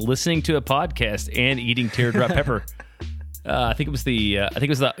was like listening to a podcast and eating teardrop pepper. I think it was the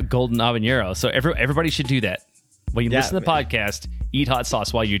golden habanero. So everybody should do that. When you listen to the podcast, eat hot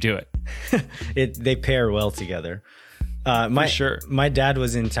sauce while you do it. They pair well together. My sure. My dad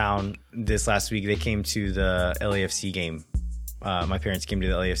was in town this last week. They came to the LAFC game. My parents came to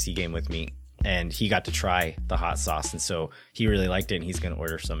the LAFC game with me, and he got to try the hot sauce, and so he really liked it, and he's going to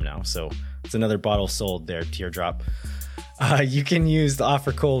order some now. So it's another bottle sold there, Teardrop. You can use the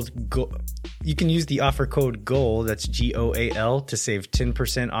offer code GOAL, that's GOAL, to save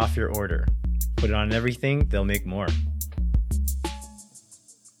 10% off your order. Put it on everything, they'll make more.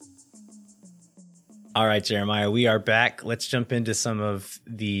 All right, Jeremiah, we are back. Let's jump into some of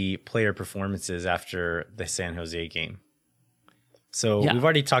the player performances after the San Jose game. So We've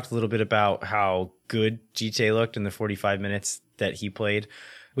already talked a little bit about how good GTA looked in the 45 minutes that he played.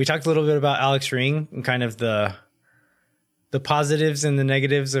 We talked a little bit about Alex Ring and kind of the positives and the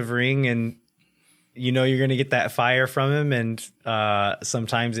negatives of Ring, and you're going to get that fire from him, and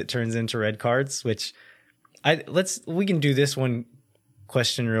sometimes it turns into red cards, which we can do this one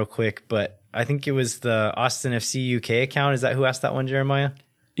question real quick, but I think it was the Austin FC UK account. Is that who asked that one, Jeremiah?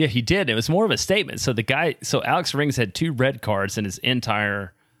 Yeah, he did. It was more of a statement. So Alex Rings had 2 red cards in his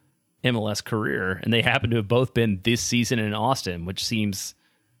entire MLS career, and they happen to have both been this season in Austin, which seems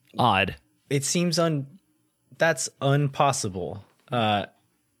odd. It seems that's impossible. I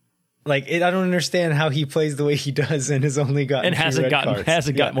don't understand how he plays the way he does and has only gotten and hasn't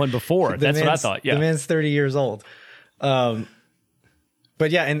gotten one before. That's what I thought. Yeah, the man's 30 years old. But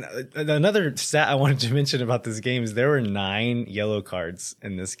yeah, and another stat I wanted to mention about this game is there were 9 yellow cards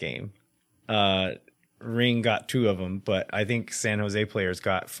in this game. Ring got 2 of them, but I think San Jose players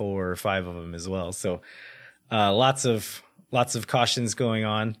got 4 or 5 of them as well. So lots of cautions going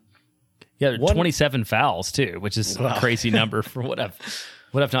on. Yeah, 27 fouls too, which is a crazy number for what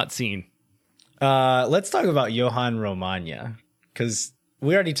I've not seen. Let's talk about Johan Romagna, because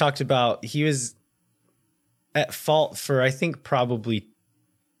we already talked about he was at fault for, I think, probably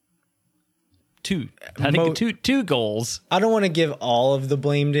 2. I think 2 goals. I don't want to give all of the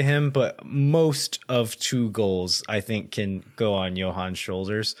blame to him, but most of 2 goals I think can go on Johan's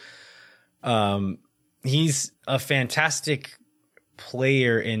shoulders. He's a fantastic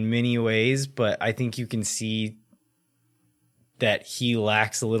player in many ways, but I think you can see that he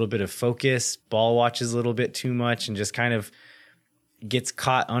lacks a little bit of focus, ball watches a little bit too much, and just kind of gets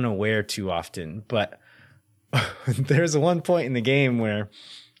caught unaware too often. But there's one point in the game where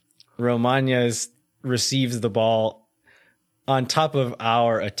Romagna receives the ball on top of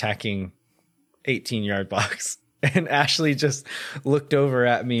our attacking 18-yard box. And Ashley just looked over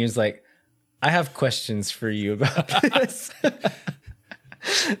at me and was like, I have questions for you about this.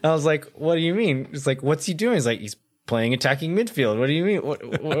 I was like, what do you mean? It's like, what's he doing? He's like, he's playing attacking midfield. What do you mean?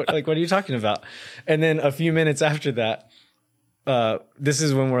 What are you talking about? And then a few minutes after that, this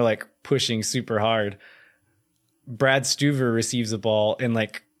is when we're like pushing super hard. Brad Stuver receives a ball and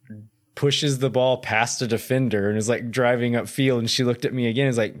like pushes the ball past a defender and is like driving upfield. And she looked at me again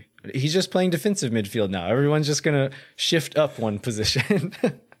and is like, he's just playing defensive midfield now. Everyone's just going to shift up one position.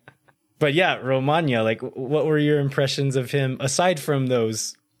 But yeah, Romagna, like, what were your impressions of him aside from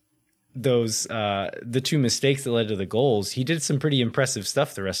the 2 mistakes that led to the goals? He did some pretty impressive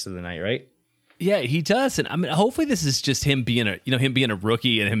stuff the rest of the night, right? Yeah, he does. And I mean, hopefully this is just him being a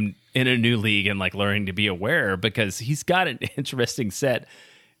rookie and him in a new league and like learning to be aware, because he's got an interesting set.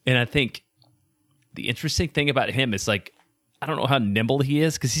 And I think the interesting thing about him is like, I don't know how nimble he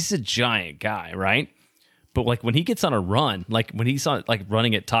is, because he's a giant guy, right? But like when he gets on a run, like when he's on like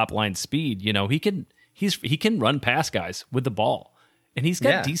running at top line speed, he can run past guys with the ball, and he's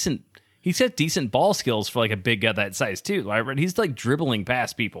got decent ball skills for like a big guy that size too. Right? He's like dribbling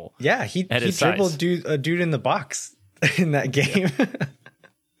past people. Yeah, he dribbled a dude in the box in that game.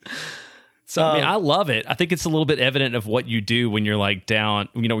 So I mean, I love it. I think it's a little bit evident of what you do when you're like down,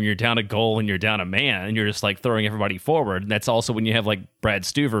 when you're down a goal and you're down a man and you're just like throwing everybody forward. And that's also when you have like Brad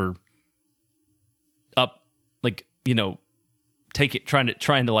Stuver up, like, trying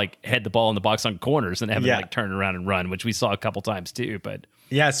to like head the ball in the box on corners and having to like turn around and run, which we saw a couple times too. But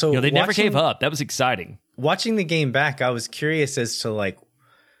yeah, so they never gave up. That was exciting. Watching the game back, I was curious as to like,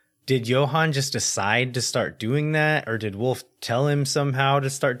 did Johan just decide to start doing that, or did Wolf tell him somehow to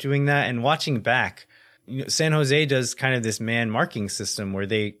start doing that? And watching back, San Jose does kind of this man marking system where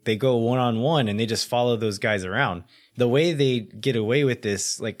they go one-on-one and they just follow those guys around. The way they get away with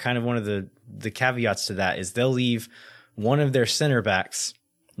this, like kind of one of the caveats to that is they'll leave one of their center backs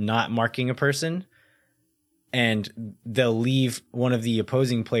not marking a person, and they'll leave one of the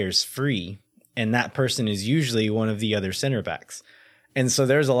opposing players free, and that person is usually one of the other center backs. And so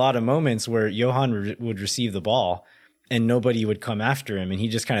there's a lot of moments where Johan would receive the ball and nobody would come after him, and he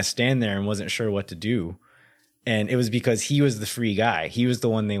just kind of stand there and wasn't sure what to do. And it was because he was the free guy. He was the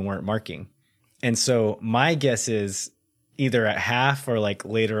one they weren't marking. And so my guess is either at half or like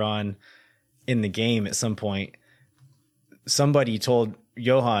later on in the game at some point, somebody told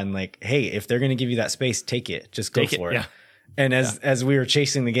Johan like, hey, if they're going to give you that space, take it, just go for it. Yeah. And as we were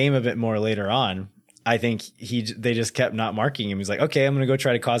chasing the game a bit more later on, I think they just kept not marking him. He's like, okay, I'm going to go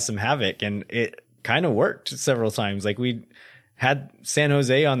try to cause some havoc. And it kind of worked several times. Like we had San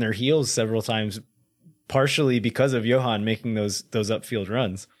Jose on their heels several times, partially because of Johan making those upfield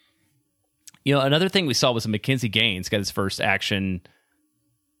runs. You know, another thing we saw was Mackenzie Gaines got his first action.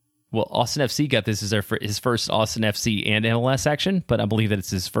 Well, Austin FC got this as his first Austin FC and MLS action, but I believe that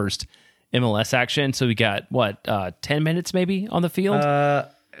it's his first MLS action. So we got 10 minutes maybe on the field.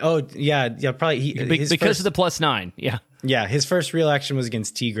 Probably because of the +9. Yeah. Yeah, his first real action was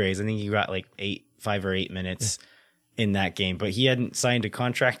against Tigres. I think he got like 5 or 8 minutes in that game, but he hadn't signed a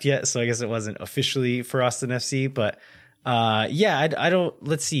contract yet, so I guess it wasn't officially for Austin FC. But I don't.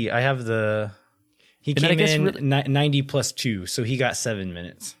 Let's see. I have he came in 90 plus 2, so he got 7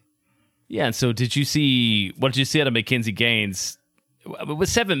 minutes. Yeah, and so what did you see out of Mackenzie Gaines? With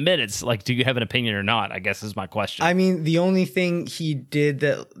 7 minutes, like, do you have an opinion or not? I guess is my question. I mean, the only thing he did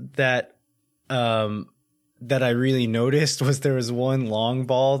that I really noticed was there was one long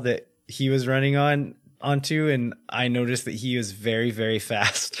ball that he was running onto, and I noticed that he was very, very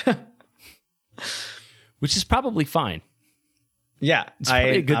fast. Which is probably fine. Yeah, it's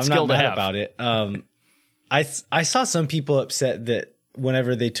probably a good skill to have about it. I saw some people upset that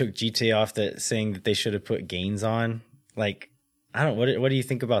whenever they took GT off, that saying that they should have put Gaines on. Like, I don't. What do you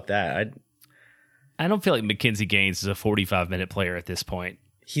think about that? I don't feel like Mackenzie Gaines is a 45-minute player at this point.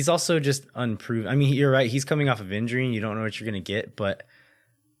 He's also just unproven. I mean, you're right. He's coming off of injury, and you don't know what you're going to get. But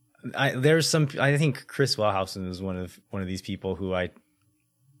I think Chris Wellhausen was one of these people who I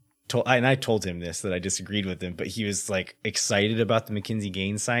told him this, that I disagreed with him, but he was like excited about the Mackenzie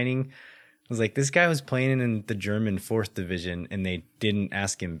Gaines signing. I was like, this guy was playing in the German 4th division, and they didn't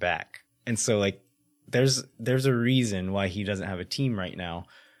ask him back. And so like, there's a reason why he doesn't have a team right now,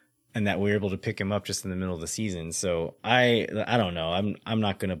 and that we're able to pick him up just in the middle of the season. So I don't know. I'm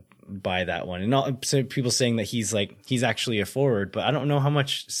not going to buy that one. And all people saying that he's actually a forward, but I don't know how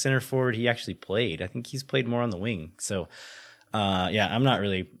much center forward he actually played. I think he's played more on the wing. So I'm not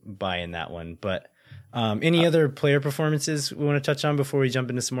really buying that one. But any other player performances we want to touch on before we jump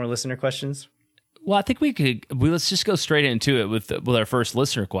into some more listener questions? Well, I think let's just go straight into it with our first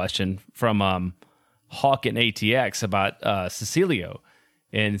listener question from Hawk and ATX about Cecilio.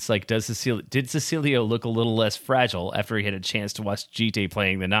 And it's like, did Cecilio look a little less fragile after he had a chance to watch GT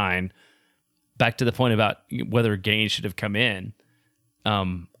playing the 9? Back to the point about whether Gaines should have come in.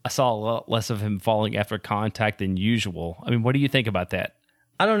 I saw a lot less of him falling after contact than usual. I mean, what do you think about that?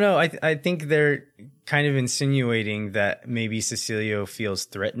 I don't know. I think they're kind of insinuating that maybe Cecilio feels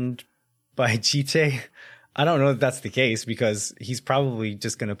threatened by GT. I don't know if that's the case, because he's probably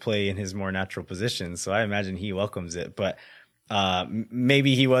just going to play in his more natural position. So I imagine he welcomes it. But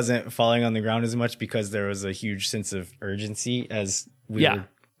maybe he wasn't falling on the ground as much because there was a huge sense of urgency as we were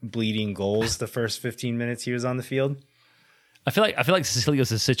bleeding goals the first 15 minutes he was on the field. I feel like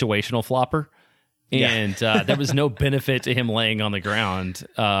Cecilio's a situational flopper, and there was no benefit to him laying on the ground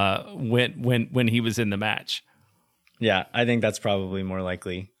when he was in the match. Yeah, I think that's probably more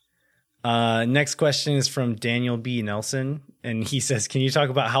likely. Next question is from Daniel B. Nelson, and he says, can you talk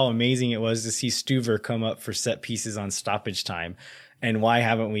about how amazing it was to see Stuver come up for set pieces on stoppage time, and why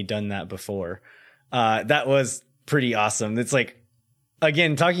haven't we done that before? That was pretty awesome. It's like,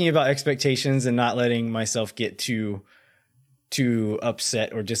 again, talking about expectations and not letting myself get too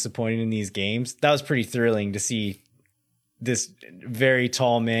upset or disappointed in these games. That was pretty thrilling to see this very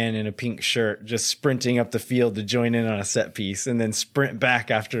tall man in a pink shirt just sprinting up the field to join in on a set piece and then sprint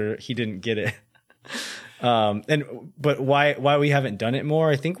back after he didn't get it. But why we haven't done it more?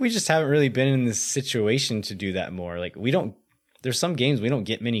 I think we just haven't really been in this situation to do that more. Like, there's some games we don't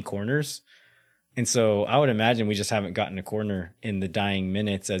get many corners. And so I would imagine we just haven't gotten a corner in the dying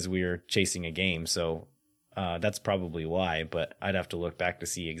minutes as we were chasing a game. So that's probably why, but I'd have to look back to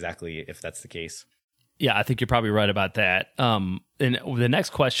see exactly if that's the case. Yeah, I think you're probably right about that. And the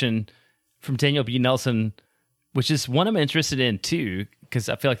next question from Daniel B. Nelson, which is one I'm interested in too, because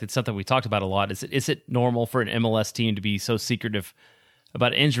I feel like it's something we talked about a lot. Is it normal for an MLS team to be so secretive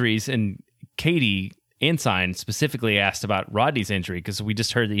about injuries? And Katie Ensign specifically asked about Rodney's injury, because we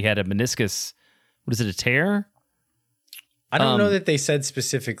just heard that he had a meniscus. What is it, a tear? I don't know that they said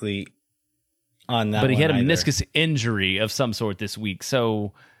specifically on that, but he had a meniscus injury of some sort this week.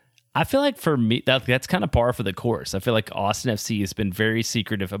 So I feel like for me, that's kind of par for the course. I feel like Austin FC has been very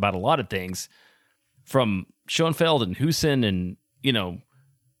secretive about a lot of things, from Schoenfeld and Husin, and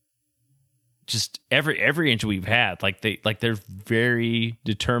just every injury we've had, they're very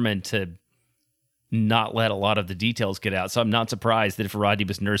determined to not let a lot of the details get out. So I'm not surprised that if Rodney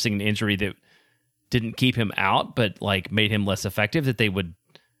was nursing an injury that didn't keep him out, but like made him less effective, that they would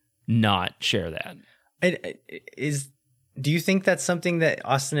not share that. Do you think that's something that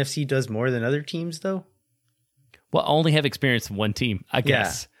Austin FC does more than other teams, though? Well, I only have experience in one team, I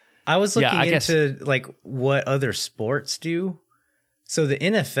guess. I was looking into like what other sports do. So the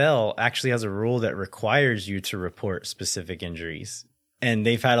NFL actually has a rule that requires you to report specific injuries. And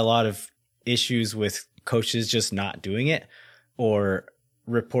they've had a lot of issues with coaches just not doing it, or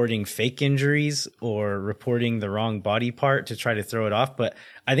reporting fake injuries, or reporting the wrong body part to try to throw it off. But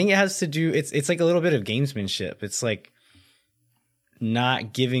I think it has to do, it's like a little bit of gamesmanship. It's like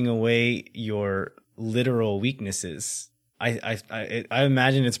not giving away your literal weaknesses. I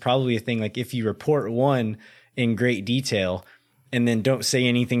imagine it's probably a thing like if you report one in great detail and then don't say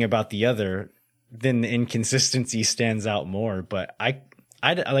anything about the other, then the inconsistency stands out more. But I'd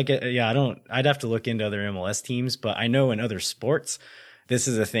have to look into other MLS teams, but I know in other sports, this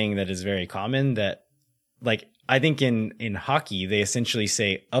is a thing that is very common that, like, I think in hockey, they essentially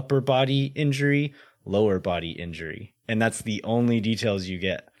say upper body injury, lower body injury. And that's the only details you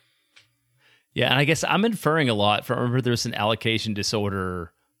get. Yeah, and I guess I'm inferring a lot from, I remember there was an allocation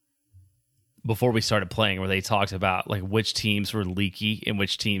disorder before we started playing where they talked about like which teams were leaky and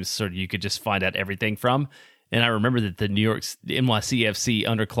which teams sort of you could just find out everything from. And I remember that the NYCFC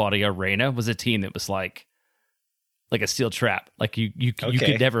under Claudio Reyna was a team that was like a steel trap. Like you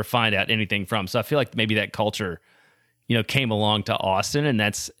could never find out anything from. So I feel like maybe that culture, came along to Austin, and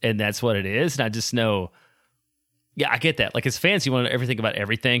that's what it is. And I just know, yeah, I get that. Like as fans, you want to know everything about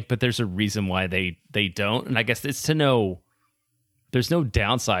everything, but there's a reason why they don't. And I guess it's to know there's no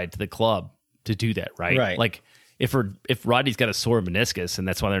downside to the club to do that, right? Right. Like if Rodney's got a sore meniscus and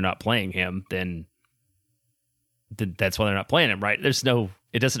that's why they're not playing him, then that's why they're not playing him, right?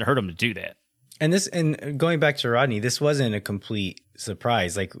 It doesn't hurt him to do that. And going back to Rodney, this wasn't a complete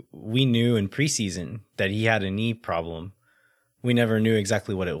surprise. Like we knew in preseason that he had a knee problem. We never knew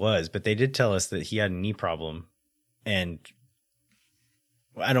exactly what it was, but they did tell us that he had a knee problem. And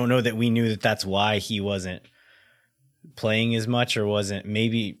I don't know that we knew that that's why he wasn't playing as much, or wasn't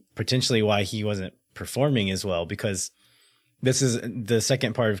maybe potentially why he wasn't performing as well, because this is the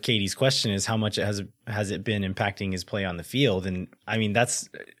second part of Katie's question is how much has it been impacting his play on the field? And I mean, that's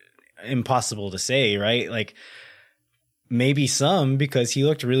impossible to say, right? Like maybe some, because he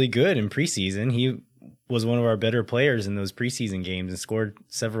looked really good in preseason. He was one of our better players in those preseason games and scored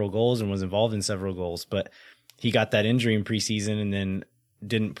several goals and was involved in several goals, but he got that injury in preseason and then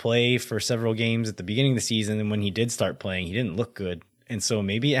didn't play for several games at the beginning of the season. And when he did start playing, he didn't look good. And so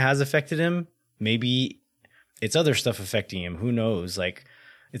maybe it has affected him. Maybe it's other stuff affecting him. Who knows? Like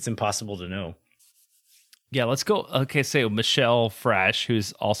it's impossible to know. Yeah, let's go. Okay, so Michelle Frash,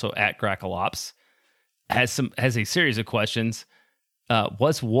 who's also at Grackalops, has a series of questions.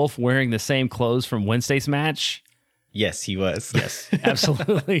 Was Wolf wearing the same clothes from Wednesday's match? Yes, he was. Yes,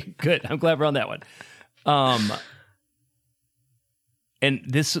 absolutely. Good. I'm glad we're on that one. And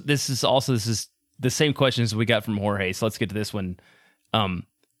this is the same questions we got from Jorge. So let's get to this one.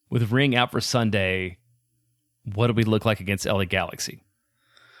 With Ring out for Sunday, what do we look like against LA Galaxy?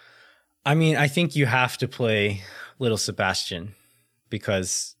 I mean, I think you have to play little Sebastian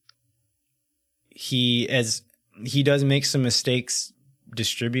because he does make some mistakes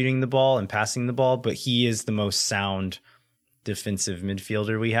distributing the ball and passing the ball, but he is the most sound defensive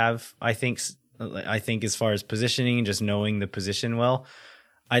midfielder we have. I think as far as positioning and just knowing the position well,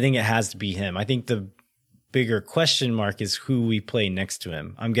 I think it has to be him. I think the bigger question mark is who we play next to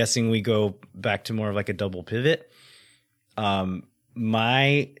him. I'm guessing we go back to more of like a double pivot.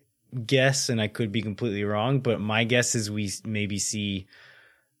 My guess, and I could be completely wrong, but my guess is we maybe see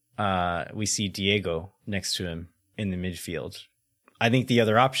Diego next to him in the midfield. I think the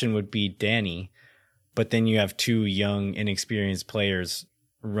other option would be Danny, but then you have two young, inexperienced players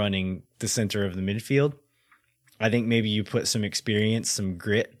running the center of the midfield. I think maybe you put some experience, some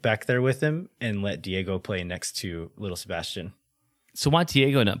grit back there with him and let Diego play next to little Sebastian. So why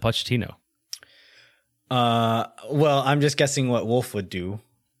Diego, not Pochettino? Well, I'm just guessing what Wolf would do.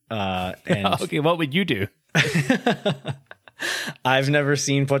 Okay, what would you do? I've never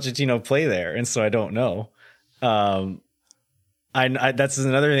seen Pochettino play there, and so I don't know. That's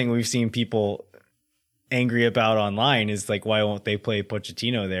another thing we've seen people angry about online is like, why won't they play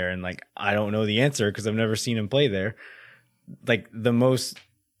Pochettino there? And like, I don't know the answer because I've never seen him play there. Like the most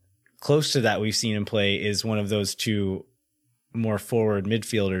close to that we've seen him play is one of those two more forward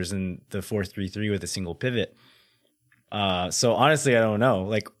midfielders in the 4-3-3 with a single pivot. So honestly, I don't know.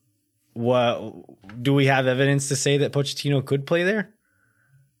 Like what do we have evidence to say that Pochettino could play there?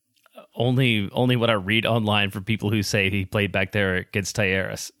 Only what I read online from people who say he played back there against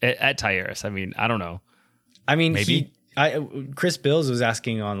Talleres at Talleres. I mean, I don't know. I mean, Maybe. Chris Bills was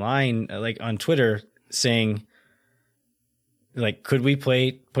asking online, like on Twitter, saying, like, could we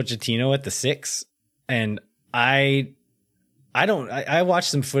play Pochettino at the 6? And I watched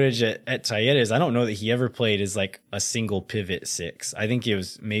some footage at Talleres. I don't know that he ever played as like a single pivot 6. I think it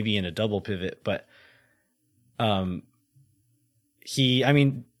was maybe in a double pivot, but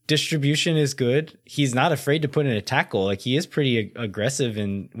distribution is good. He's not afraid to put in a tackle. Like, he is pretty aggressive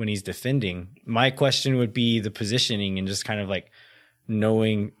when he's defending. My question would be the positioning and just kind of like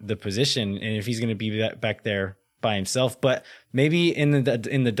knowing the position and if he's going to be back there by himself. But maybe in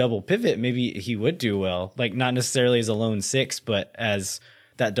the double pivot, maybe he would do well. Like, not necessarily as a lone 6, but as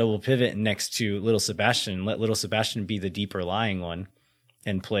that double pivot next to Little Sebastian. Let Little Sebastian be the deeper lying one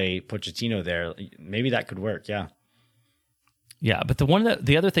and play Pochettino there. Maybe that could work. Yeah. Yeah, but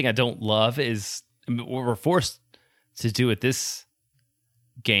the other thing I don't love is, I mean, we're forced to do it this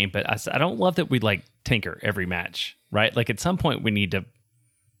game, but I don't love that we like tinker every match, right? Like, at some point we need to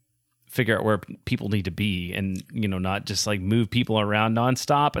figure out where people need to be and, you know, not just like move people around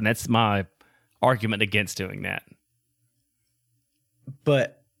nonstop. And that's my argument against doing that.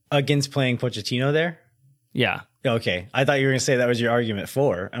 But against playing Pochettino there? Yeah. Okay. I thought you were going to say that was your argument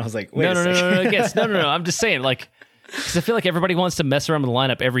for, and I was like, wait a second. No. I'm just saying, like, because I feel like everybody wants to mess around with the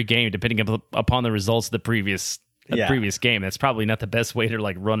lineup every game, depending upon the results of the previous game. That's probably not the best way to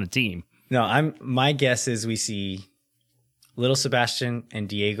like run a team. No, my guess is we see Little Sebastian and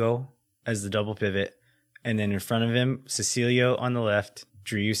Diego as the double pivot, and then in front of him, Cecilio on the left,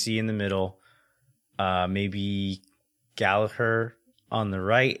 Driussi in the middle, maybe Gallagher on the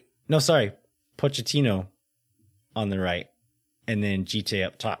right. No, sorry, Pochettino on the right, and then Gite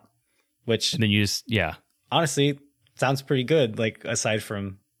up top. Which, and then honestly, sounds pretty good, like, aside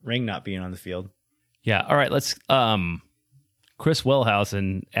from Ring not being on the field. Yeah. All right. Let's. Chris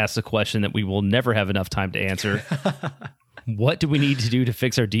Wellhausen asked a question that we will never have enough time to answer. What do we need to do to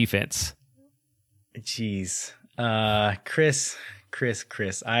fix our defense? Jeez. Chris.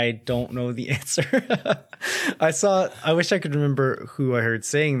 I don't know the answer. I wish I could remember who I heard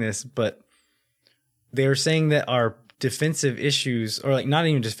saying this, but they were saying that our defensive issues, or like not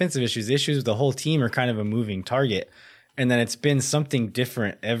even defensive issues with the whole team, are kind of a moving target. And then it's been something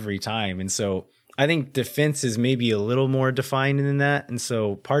different every time. And so I think defense is maybe a little more defined than that. And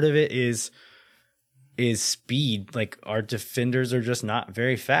so part of it is speed. Like, our defenders are just not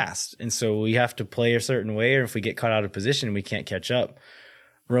very fast. And so we have to play a certain way, or if we get caught out of position, we can't catch up.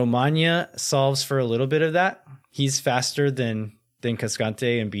 Romagna solves for a little bit of that. He's faster than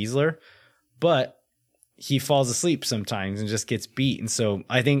Cascante and Beasler, but he falls asleep sometimes and just gets beat. And so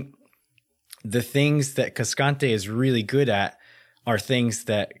I think the things that Cascante is really good at are things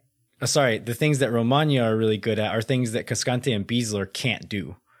that, the things that Romagna are really good at are things that Cascante and Beasler can't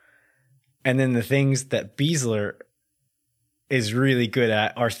do. And then the things that Beasler is really good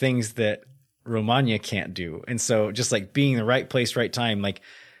at are things that Romagna can't do. And so just like being in the right place, right time, like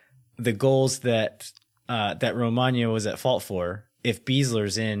the goals that Romagna was at fault for, if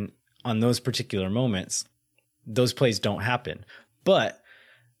Beasler's in on those particular moments, those plays don't happen. But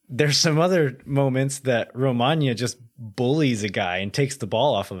there's some other moments that Romagna just bullies a guy and takes the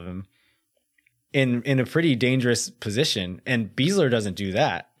ball off of him in a pretty dangerous position, and Beasler doesn't do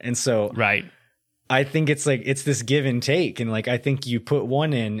that. And so right, I think it's like it's this give and take, and like I think you put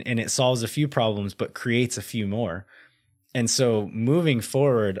one in and it solves a few problems but creates a few more. And so moving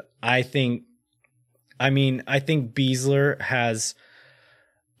forward, I think Beasler has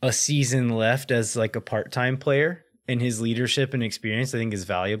a season left as like a part-time player, and his leadership and experience I think is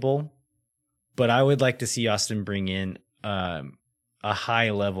valuable. But I would like to see Austin bring in a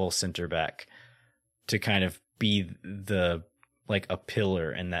high-level center back to kind of be like a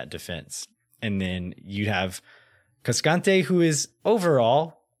pillar in that defense. And then you have Cascante, who is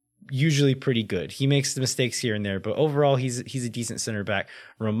overall usually pretty good. He makes the mistakes here and there, but overall he's a decent center back.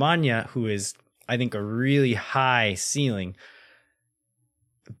 Romagna, who is, I think, a really high ceiling,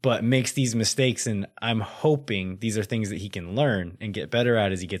 but makes these mistakes, and I'm hoping these are things that he can learn and get better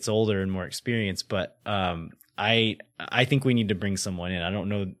at as he gets older and more experienced. But I think we need to bring someone in. I don't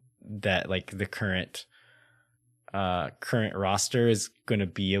know that like the current roster is going to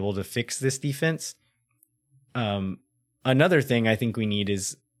be able to fix this defense. Another thing I think we need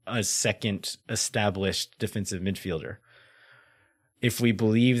is a second established defensive midfielder. If we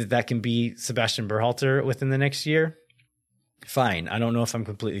believe that can be Sebastian Berhalter within the next year, fine. I don't know if I'm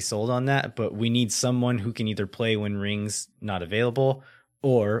completely sold on that, but we need someone who can either play when Ring's not available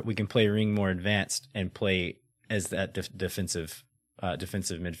or we can play Ring more advanced and play as that defensive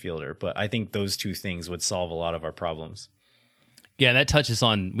midfielder. But I think those two things would solve a lot of our problems. Yeah, that touches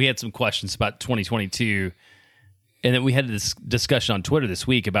on, we had some questions about 2022, and then we had this discussion on Twitter this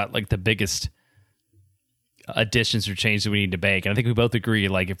week about like the biggest additions or changes that we need to make. And I think we both agree,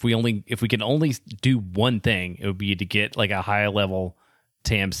 like if we can only do one thing, it would be to get like a high level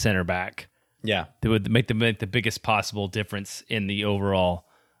TAM center back. Yeah. That would make the biggest possible difference in the overall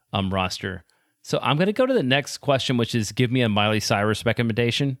roster. So I'm going to go to the next question, which is give me a Miley Cyrus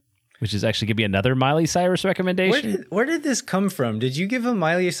recommendation, which is actually give me another Miley Cyrus recommendation. Where did this come from? Did you give a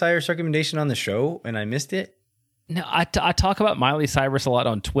Miley Cyrus recommendation on the show and I missed it? No, I talk about Miley Cyrus a lot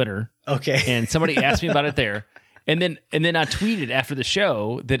on Twitter. Okay. And somebody asked me about it there. And then I tweeted after the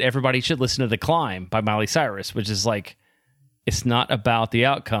show that everybody should listen to The Climb by Miley Cyrus, which is like, it's not about the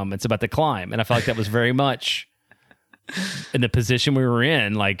outcome, it's about the climb. And I felt like that was very much in the position we were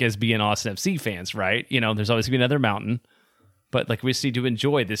in, like as being Austin FC fans, right? You know, there's always gonna be another mountain, but like we just need to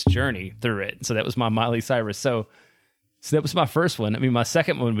enjoy this journey through it. So that was my Miley Cyrus. So that was my first one. I mean, my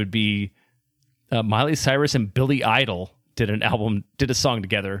second one would be Miley Cyrus and Billy Idol did a song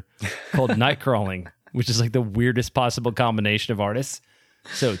together called Night Crawling, which is like the weirdest possible combination of artists.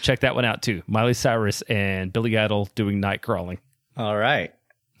 So check that one out too. Miley Cyrus and Billy Idol doing Night Crawling. All right.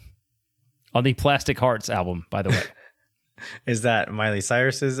 On the Plastic Hearts album, by the way. Is that Miley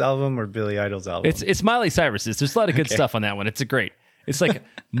Cyrus's album or Billy Idol's album? It's Miley Cyrus's. There's a lot of good stuff on that one. It's it's like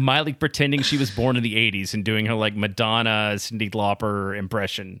Miley pretending she was born in the 80s and doing her like Madonna, Cyndi Lauper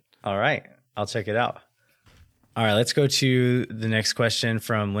impression. All right. I'll check it out. All right, let's go to the next question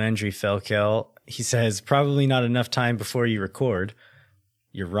from Landry Felkel. He says, probably not enough time before you record.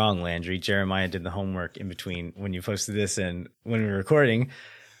 You're wrong, Landry. Jeremiah did the homework in between when you posted this and when we were recording.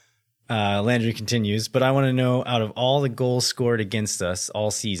 Landry continues, but I want to know, out of all the goals scored against us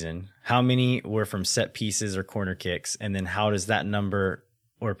all season, how many were from set pieces or corner kicks? And then how does that number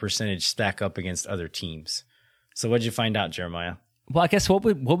or percentage stack up against other teams? So what'd you find out, Jeremiah? Well, I guess what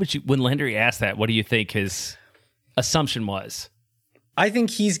would you, when Landry asked that, what do you think his assumption was? I think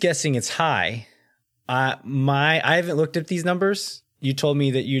he's guessing it's high. I haven't looked at these numbers. You told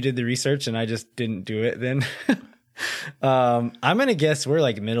me that you did the research and I just didn't do it then. I'm going to guess we're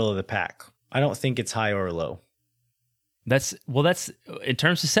like middle of the pack. I don't think it's high or low. That's in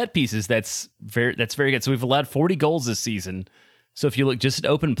terms of set pieces, that's very good. So we've allowed 40 goals this season. So if you look just at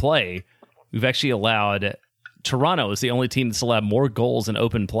open play, we've actually allowed, Toronto is the only team that's allowed more goals in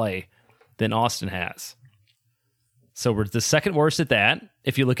open play than Austin has. So we're the second worst at that.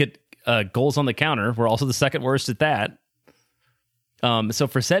 If you look at goals on the counter, we're also the second worst at that. So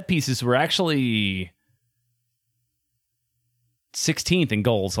for set pieces, we're actually 16th in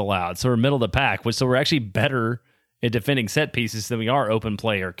goals allowed. So we're middle of the pack, so we're actually better at defending set pieces than we are open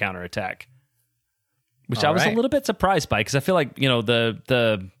play or counterattack, which I was a little bit surprised by, because I feel like, you know,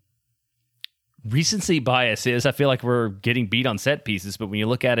 the recency bias is I feel like we're getting beat on set pieces, but when you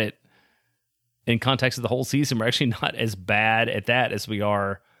look at it in context of the whole season, we're actually not as bad at that as we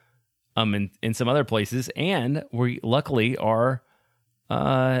are in some other places. And we luckily are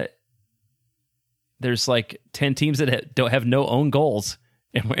there's like 10 teams that don't have no own goals,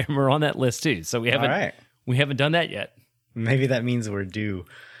 and we're on that list too. So we haven't done that yet. Maybe that means we're due.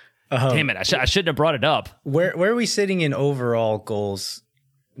 Damn it! I shouldn't have brought it up. Where are we sitting in overall goals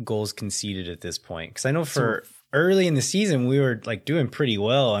conceded at this point? Because I know for early in the season we were like doing pretty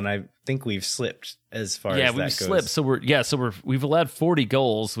well, and I think we've slipped as far as that goes. Yeah, we've slipped. So we've allowed 40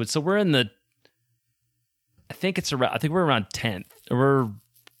 goals, so we're in the. I think we're around 10th.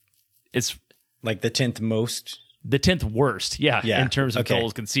 It's like the 10th most. The 10th worst, yeah, in terms of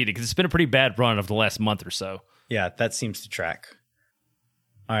goals conceded, because it's been a pretty bad run of the last month or so. Yeah, that seems to track.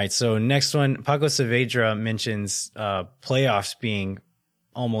 All right, so next one, Paco Saavedra mentions playoffs being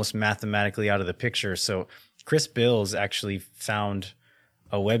almost mathematically out of the picture. So Chris Bills actually found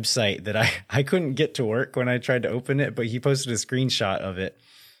a website that I couldn't get to work when I tried to open it, but he posted a screenshot of it,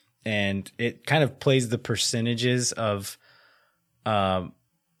 and it kind of plays the percentages of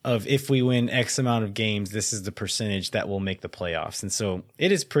if we win X amount of games, this is the percentage that will make the playoffs. And so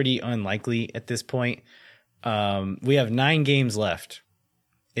it is pretty unlikely at this point. We have 9 games left.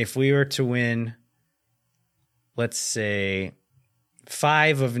 If we were to win, let's say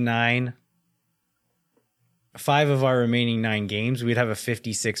 5 of our remaining 9 games, we'd have a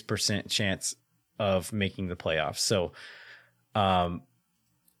 56% chance of making the playoffs. So I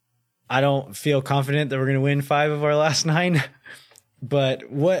don't feel confident that we're going to win 5 of our last 9. But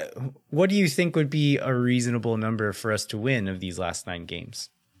what do you think would be a reasonable number for us to win of these last 9 games?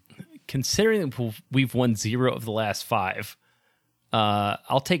 Considering that we've won 0 of the last 5,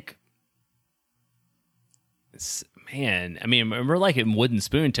 I'll take. Man, I mean, we're like in wooden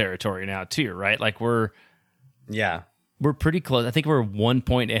spoon territory now too, right? Like we're pretty close. I think we're 1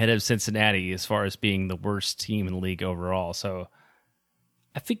 point ahead of Cincinnati as far as being the worst team in the league overall. So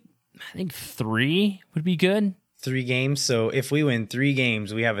I think 3 would be good. 3 games. So if we win 3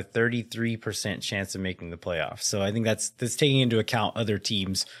 games, we have a 33% chance of making the playoffs. So I think that's taking into account other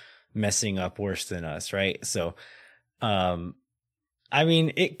teams messing up worse than us, right? So, I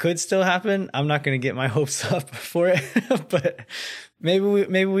mean, it could still happen. I'm not going to get my hopes up for it, but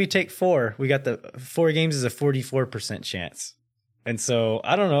maybe we take 4. We got the 4 games is a 44% chance. And so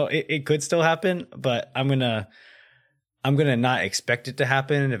I don't know, it could still happen, but I'm going to not expect it to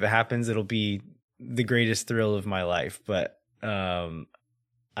happen. And if it happens, it'll be the greatest thrill of my life, but I'm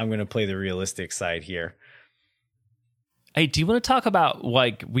going to play the realistic side here. Hey, do you want to talk about,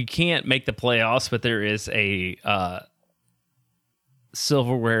 like, we can't make the playoffs, but there is a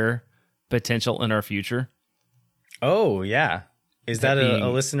silverware potential in our future? Oh, yeah. Is that a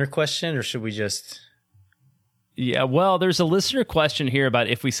listener question, or should we just... Yeah, well, there's a listener question here about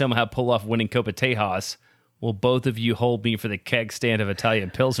if we somehow pull off winning Copa Tejas, will both of you hold me for the keg stand of Italian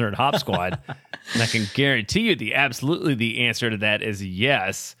Pilsner at Hop Squad? And I can guarantee you the answer to that is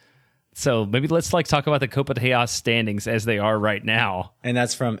yes. So maybe let's talk about the Copa Tejas standings as they are right now. And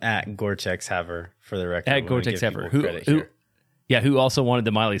that's from at Gore-Tex Haver, for the record. At Gore-Tex Haver, who also wanted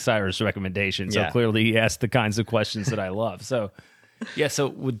the Miley Cyrus recommendation. So clearly he asked the kinds of questions that I love. So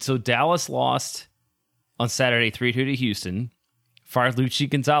so Dallas lost on Saturday 3-2 to Houston, fired Luchi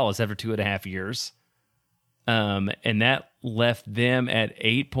Gonzalez after 2.5 years. And that left them at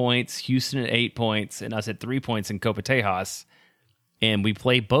 8 points, Houston at 8 points, and us at 3 points in Copa Tejas. And we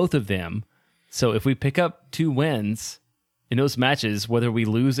play both of them. So if we pick up 2 wins in those matches, whether we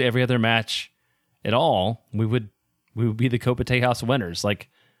lose every other match at all, we would be the Copa Tejas winners. Like,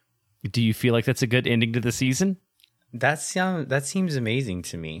 do you feel like that's a good ending to the season? That seems amazing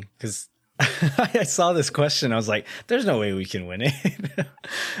to me, because I saw this question. I was like, "There's no way we can win it."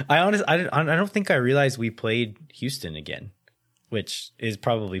 I don't think I realized we played Houston again, which is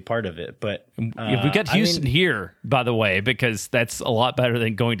probably part of it. But we got Houston here, by the way, because that's a lot better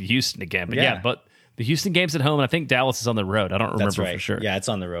than going to Houston again. But but the Houston game's at home, and I think Dallas is on the road. I don't remember for sure. Yeah, it's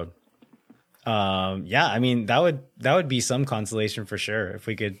on the road. I mean, that would be some consolation for sure if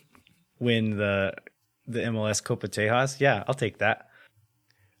we could win the MLS Copa Tejas. Yeah, I'll take that.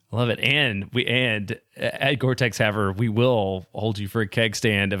 Love it. And at Gore-Tex Haver, we will hold you for a keg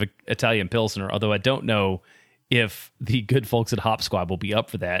stand of Italian Pilsner, although I don't know if the good folks at Hop Squad will be up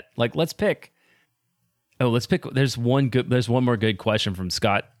for that. Like, let's pick. There's one more good question from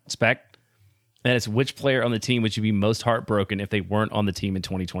Scott Speck. And it's, which player on the team would you be most heartbroken if they weren't on the team in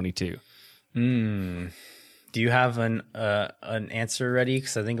 2022? Do you have an answer ready?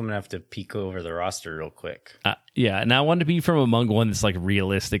 Because I think I'm gonna have to peek over the roster real quick. Yeah, and I want to be from among one that's like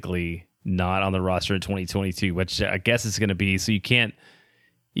realistically not on the roster in 2022, which I guess is going to be. So you can't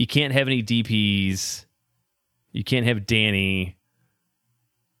have any DPs. You can't have Danny.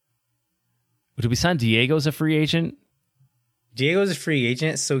 Did we sign Diego as a free agent? Diego's a free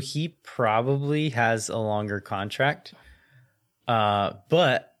agent, so he probably has a longer contract.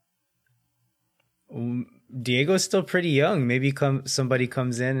 But Diego's still pretty young. Maybe somebody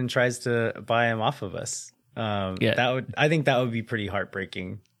comes in and tries to buy him off of us. I think that would be pretty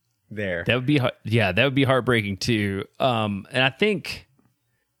heartbreaking there. That would be heartbreaking too. And I think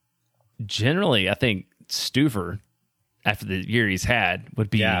generally, Stuver, after the year he's had, would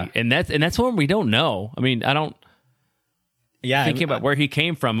be, and that's one we don't know. I mean, thinking about where he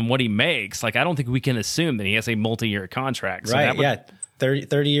came from and what he makes, like, I don't think we can assume that he has a multi-year contract. So right.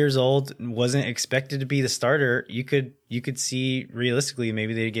 30 years old, wasn't expected to be the starter. You could see realistically,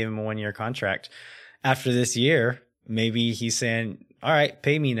 maybe they gave him a 1-year contract. After this year, maybe he's saying, all right,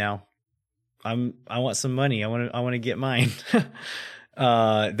 pay me now. I want some money. I want to get mine.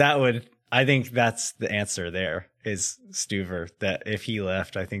 I think that's the answer there, is Stuver, that if he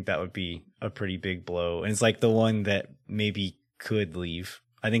left, I think that would be a pretty big blow. And it's like the one that maybe could leave.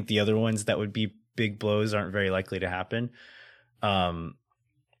 I think the other ones that would be big blows aren't very likely to happen.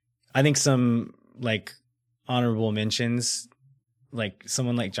 I think some like honorable mentions, like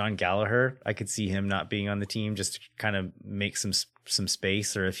someone like John Gallagher, I could see him not being on the team just to kind of make some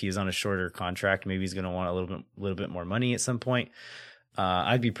space, or if he's on a shorter contract, maybe he's going to want a little bit more money at some point.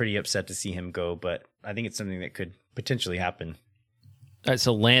 I'd be pretty upset to see him go, but I think it's something that could potentially happen. All right,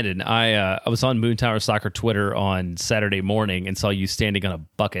 so Landon, I was on Moon Tower Soccer Twitter on Saturday morning and saw you standing on a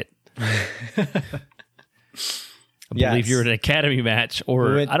bucket. I believe you were at an academy match,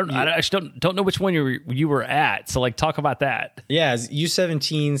 or I actually don't know which one you were at. So like, talk about that. Yeah,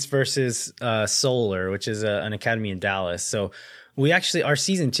 U17s versus Solar, which is an academy in Dallas. So we actually, our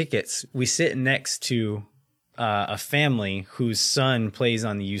season tickets, we sit next to a family whose son plays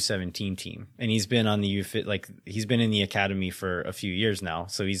on the U17 team, and he's been on the he's been in the academy for a few years now.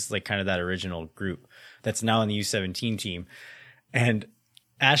 So he's like kind of that original group that's now on the U17 team. And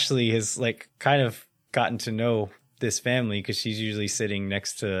Ashley has like kind of gotten to know this family because she's usually sitting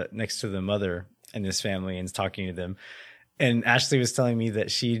next to the mother in this family and talking to them. And Ashley was telling me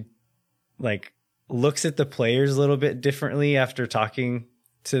that she like looks at the players a little bit differently after talking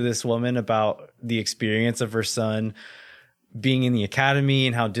to this woman about the experience of her son being in the academy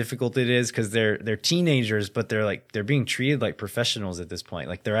and how difficult it is, because they're teenagers, but they're being treated like professionals at this point.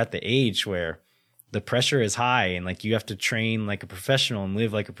 Like they're at the age where the pressure is high and like you have to train like a professional and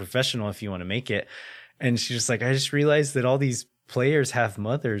live like a professional if you want to make it. And she's just like, I just realized that all these players have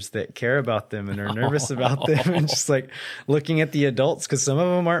mothers that care about them and are nervous about them, and just like looking at the adults, because some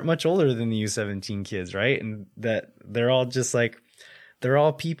of them aren't much older than the U17 kids, right? And that they're all just like, they're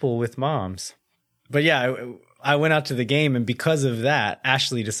all people with moms. But yeah, I went out to the game, and because of that,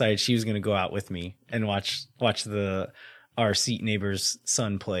 Ashley decided she was going to go out with me and watch our seat neighbor's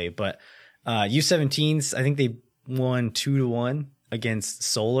son play. But U17s, I think they won 2-1 against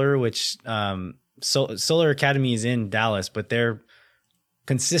Solar, which Solar Academy is in Dallas, but they're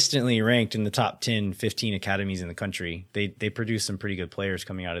consistently ranked in the top 10, 15 academies in the country. They produce some pretty good players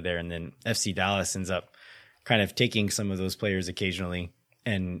coming out of there. And then FC Dallas ends up kind of taking some of those players occasionally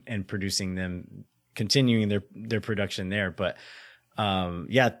and producing them, continuing their production there. But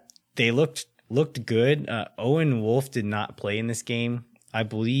yeah, they looked good. Owen Wolff did not play in this game, I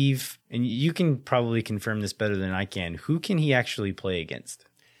believe, and you can probably confirm this better than I can. Who can he actually play against?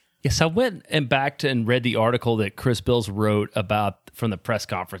 Yes, I went and read the article that Chris Bills wrote about from the press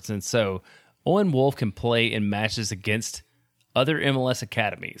conference. And so Owen Wolff can play in matches against other MLS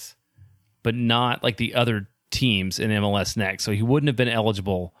academies, but not like the other teams in MLS Next. So he wouldn't have been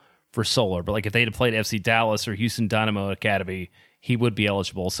eligible for Solar. But like if they'd have played FC Dallas or Houston Dynamo Academy, he would be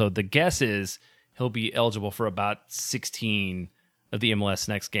eligible. So the guess is he'll be eligible for about 16 of the MLS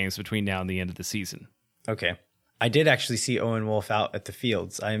Next games between now and the end of the season. Okay. I did actually see Owen Wolff out at the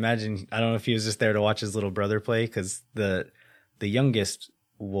fields. I don't know if he was just there to watch his little brother play, because the youngest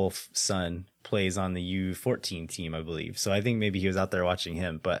Wolff son plays on the U14 team, I believe. So I think maybe he was out there watching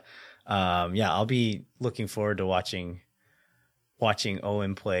him. But yeah, I'll be looking forward to watching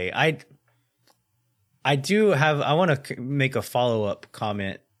Owen play. I want to make a follow-up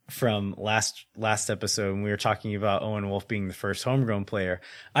comment from last episode when we were talking about Owen Wolff being the first homegrown player.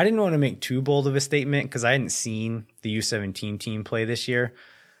 I didn't want to make too bold of a statement because I hadn't seen the U17 team play this year.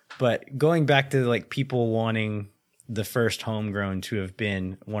 But going back to like people wanting the first homegrown to have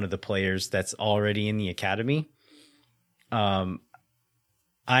been one of the players that's already in the academy, I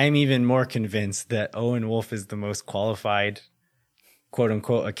am even more convinced that Owen Wolff is the most qualified, quote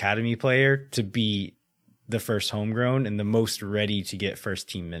unquote, academy player to be the first homegrown and the most ready to get first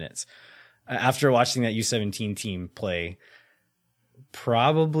team minutes. After watching that U17 team play,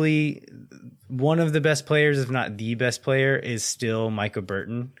 probably one of the best players, if not the best player, is still Micah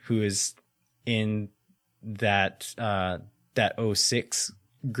Burton, who is in that 06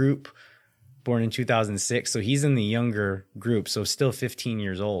 group, born in 2006. So he's in the younger group, so still 15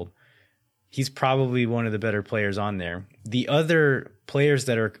 years old. He's probably one of the better players on there. The other players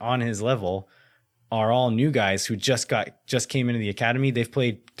that are on his level are all new guys who just came into the academy. They've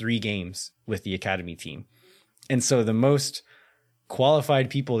played 3 games with the academy team. And so the most qualified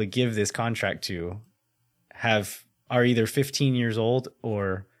people to give this contract to are either 15 years old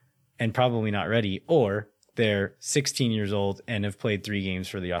and probably not ready, or they're 16 years old and have played 3 games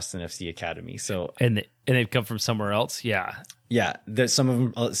for the Austin FC Academy. So and they've come from somewhere else. Yeah. Yeah. There's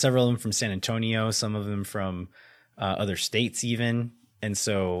several of them from San Antonio, some of them from other states even. And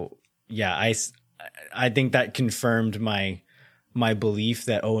so, yeah, I think that confirmed my belief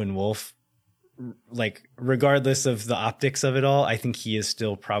that Owen Wolff, like regardless of the optics of it all, I think he is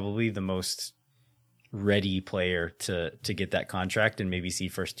still probably the most ready player to get that contract and maybe see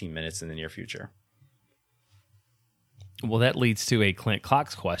first team minutes in the near future. Well, that leads to a Clint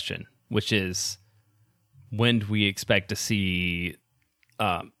Cox question, which is, when do we expect to see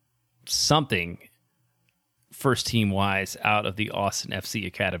something first team wise out of the Austin FC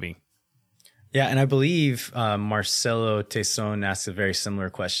Academy? Yeah, and I believe Marcelo Teson asked a very similar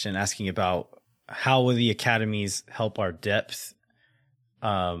question, asking about how will the academies help our depth,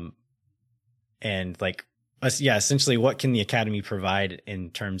 and like, essentially, what can the academy provide in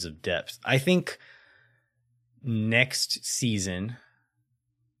terms of depth? I think next season,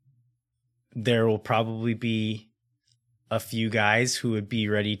 there will probably be a few guys who would be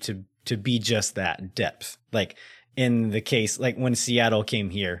ready to be just that, depth. Like in the case, like when Seattle came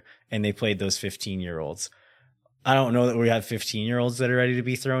here and they played those 15-year-olds. I don't know that we have 15-year-olds that are ready to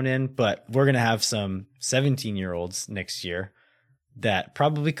be thrown in, but we're going to have some 17-year-olds next year that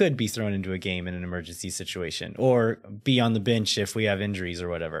probably could be thrown into a game in an emergency situation or be on the bench if we have injuries or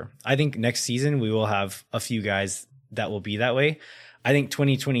whatever. I think next season we will have a few guys that will be that way. I think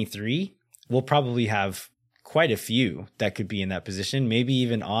 2023 we'll probably have quite a few that could be in that position, maybe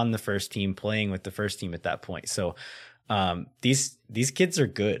even on the first team, playing with the first team at that point. So these kids are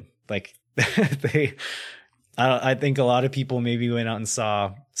good. Like I think a lot of people maybe went out and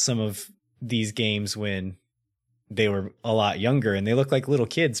saw some of these games when they were a lot younger and they look like little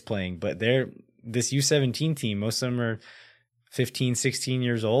kids playing, but this U17 team, most of them are 15, 16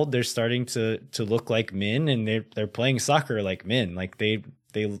 years old. They're starting to look like men, and they're playing soccer like men. Like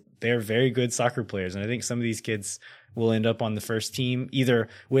they're very good soccer players. And I think some of these kids will end up on the first team either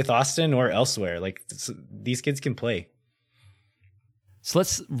with Austin or elsewhere. Like these kids can play. So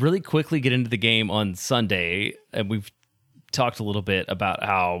let's really quickly get into the game on Sunday. And we've talked a little bit about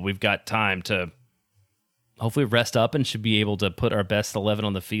how we've got time to hopefully rest up and should be able to put our best 11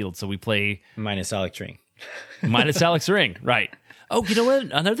 on the field. So we play minus Alex Ring. Minus Alex Ring, right. Oh, you know what?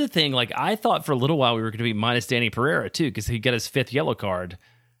 Another thing, like I thought for a little while we were going to be minus Danny Pereira too, because he got his 5th yellow card.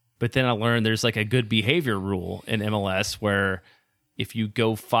 But then I learned there's like a good behavior rule in MLS where if you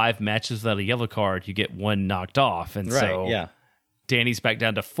go 5 matches without a yellow card, you get 1 knocked off. And so Danny's back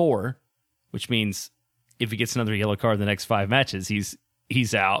down to 4, which means if he gets another yellow card in the next 5 matches,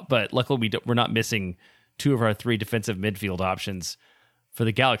 he's out. But luckily we're not missing 2 of our 3 defensive midfield options for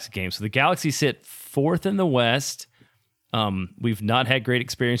the Galaxy game. So the Galaxy sit 4th in the West. We've not had great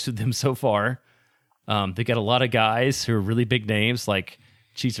experience with them so far. They got a lot of guys who are really big names like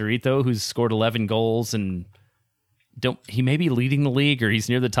Chicharito, who's scored 11 goals and he may be leading the league or he's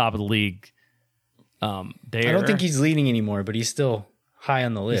near the top of the league. I don't think he's leading anymore, but he's still high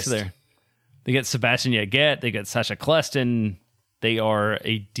on the list. There. They got Sebastian Yaget. They got Sasha Kleston. They are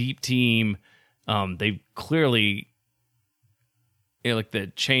a deep team. They clearly, like the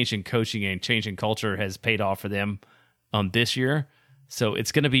change in coaching and change in culture has paid off for them this year. So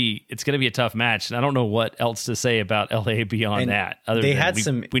it's gonna be a tough match, and I don't know what else to say about LA beyond that. They had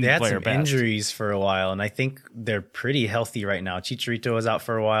some injuries for a while, and I think they're pretty healthy right now. Chicharito was out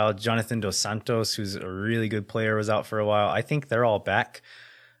for a while. Jonathan Dos Santos, who's a really good player, was out for a while. I think they're all back.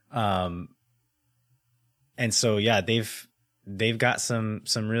 And so they've got some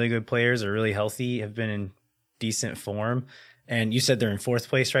really good players, are really healthy, have been in decent form. And you said they're in 4th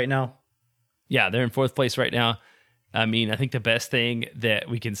place right now? Yeah, they're in 4th place right now. I mean, I think the best thing that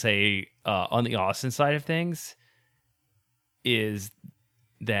we can say on the Austin side of things is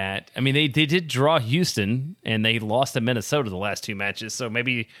that, I mean, they did draw Houston and they lost to Minnesota the last 2 matches. So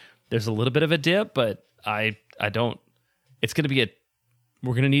maybe there's a little bit of a dip, but we're going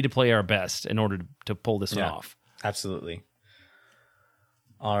to need to play our best in order to pull this one off. Absolutely.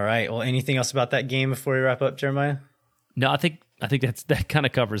 All right. Well, anything else about that game before we wrap up, Jeremiah? No, I think that kind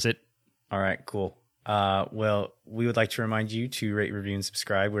of covers it. All right, cool. Well, we would like to remind you to rate, review, and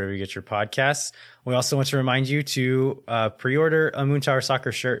subscribe wherever you get your podcasts. We also want to remind you to pre-order a Moontower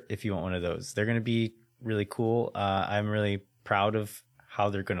Soccer shirt if you want one of those. They're going to be really cool. I'm really proud of how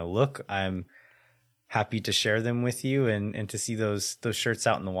they're going to look. I'm happy to share them with you and to see those shirts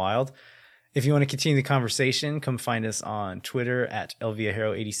out in the wild. If you want to continue the conversation, come find us on Twitter at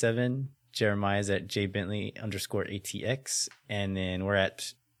LViajero87. Jeremiah's at jbentley_ATX. And then we're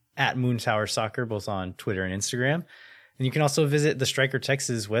at Moontower Soccer, both on Twitter and Instagram. And you can also visit the Striker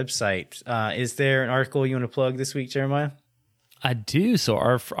Texas website. Is there an article you want to plug this week, Jeremiah? I do. So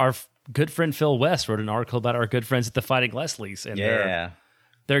our good friend Phil West wrote an article about our good friends at the Fighting Leslies and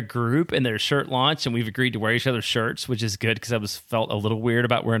their group and their shirt launch, and we've agreed to wear each other's shirts, which is good because I felt a little weird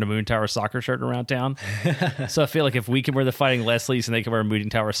about wearing a Moontower Soccer shirt around town. So I feel like if we can wear the Fighting Leslies and they can wear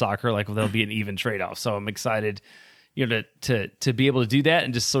Moontower Soccer, like there'll be an even trade-off. So I'm excited, to be able to do that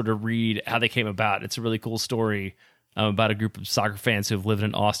and just sort of read how they came about. It's a really cool story about a group of soccer fans who have lived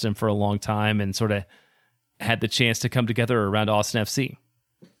in Austin for a long time and sort of had the chance to come together around Austin FC.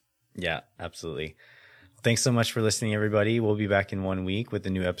 Yeah, absolutely. Thanks so much for listening, everybody. We'll be back in 1 week with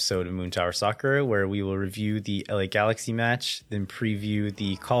a new episode of Moontower Soccer, where we will review the LA Galaxy match, then preview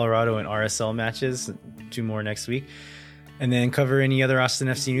the Colorado and RSL matches, 2 more next week, and then cover any other Austin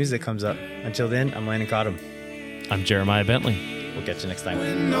FC news that comes up. Until then, I'm Landon Cottom. I'm Jeremiah Bentley. We'll catch you next time.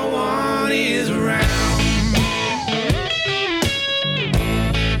 When no one is around.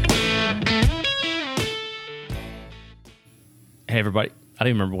 Hey, everybody. I don't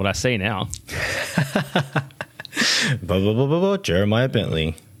even remember what I say now. Jeremiah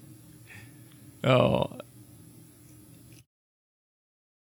Bentley. Oh,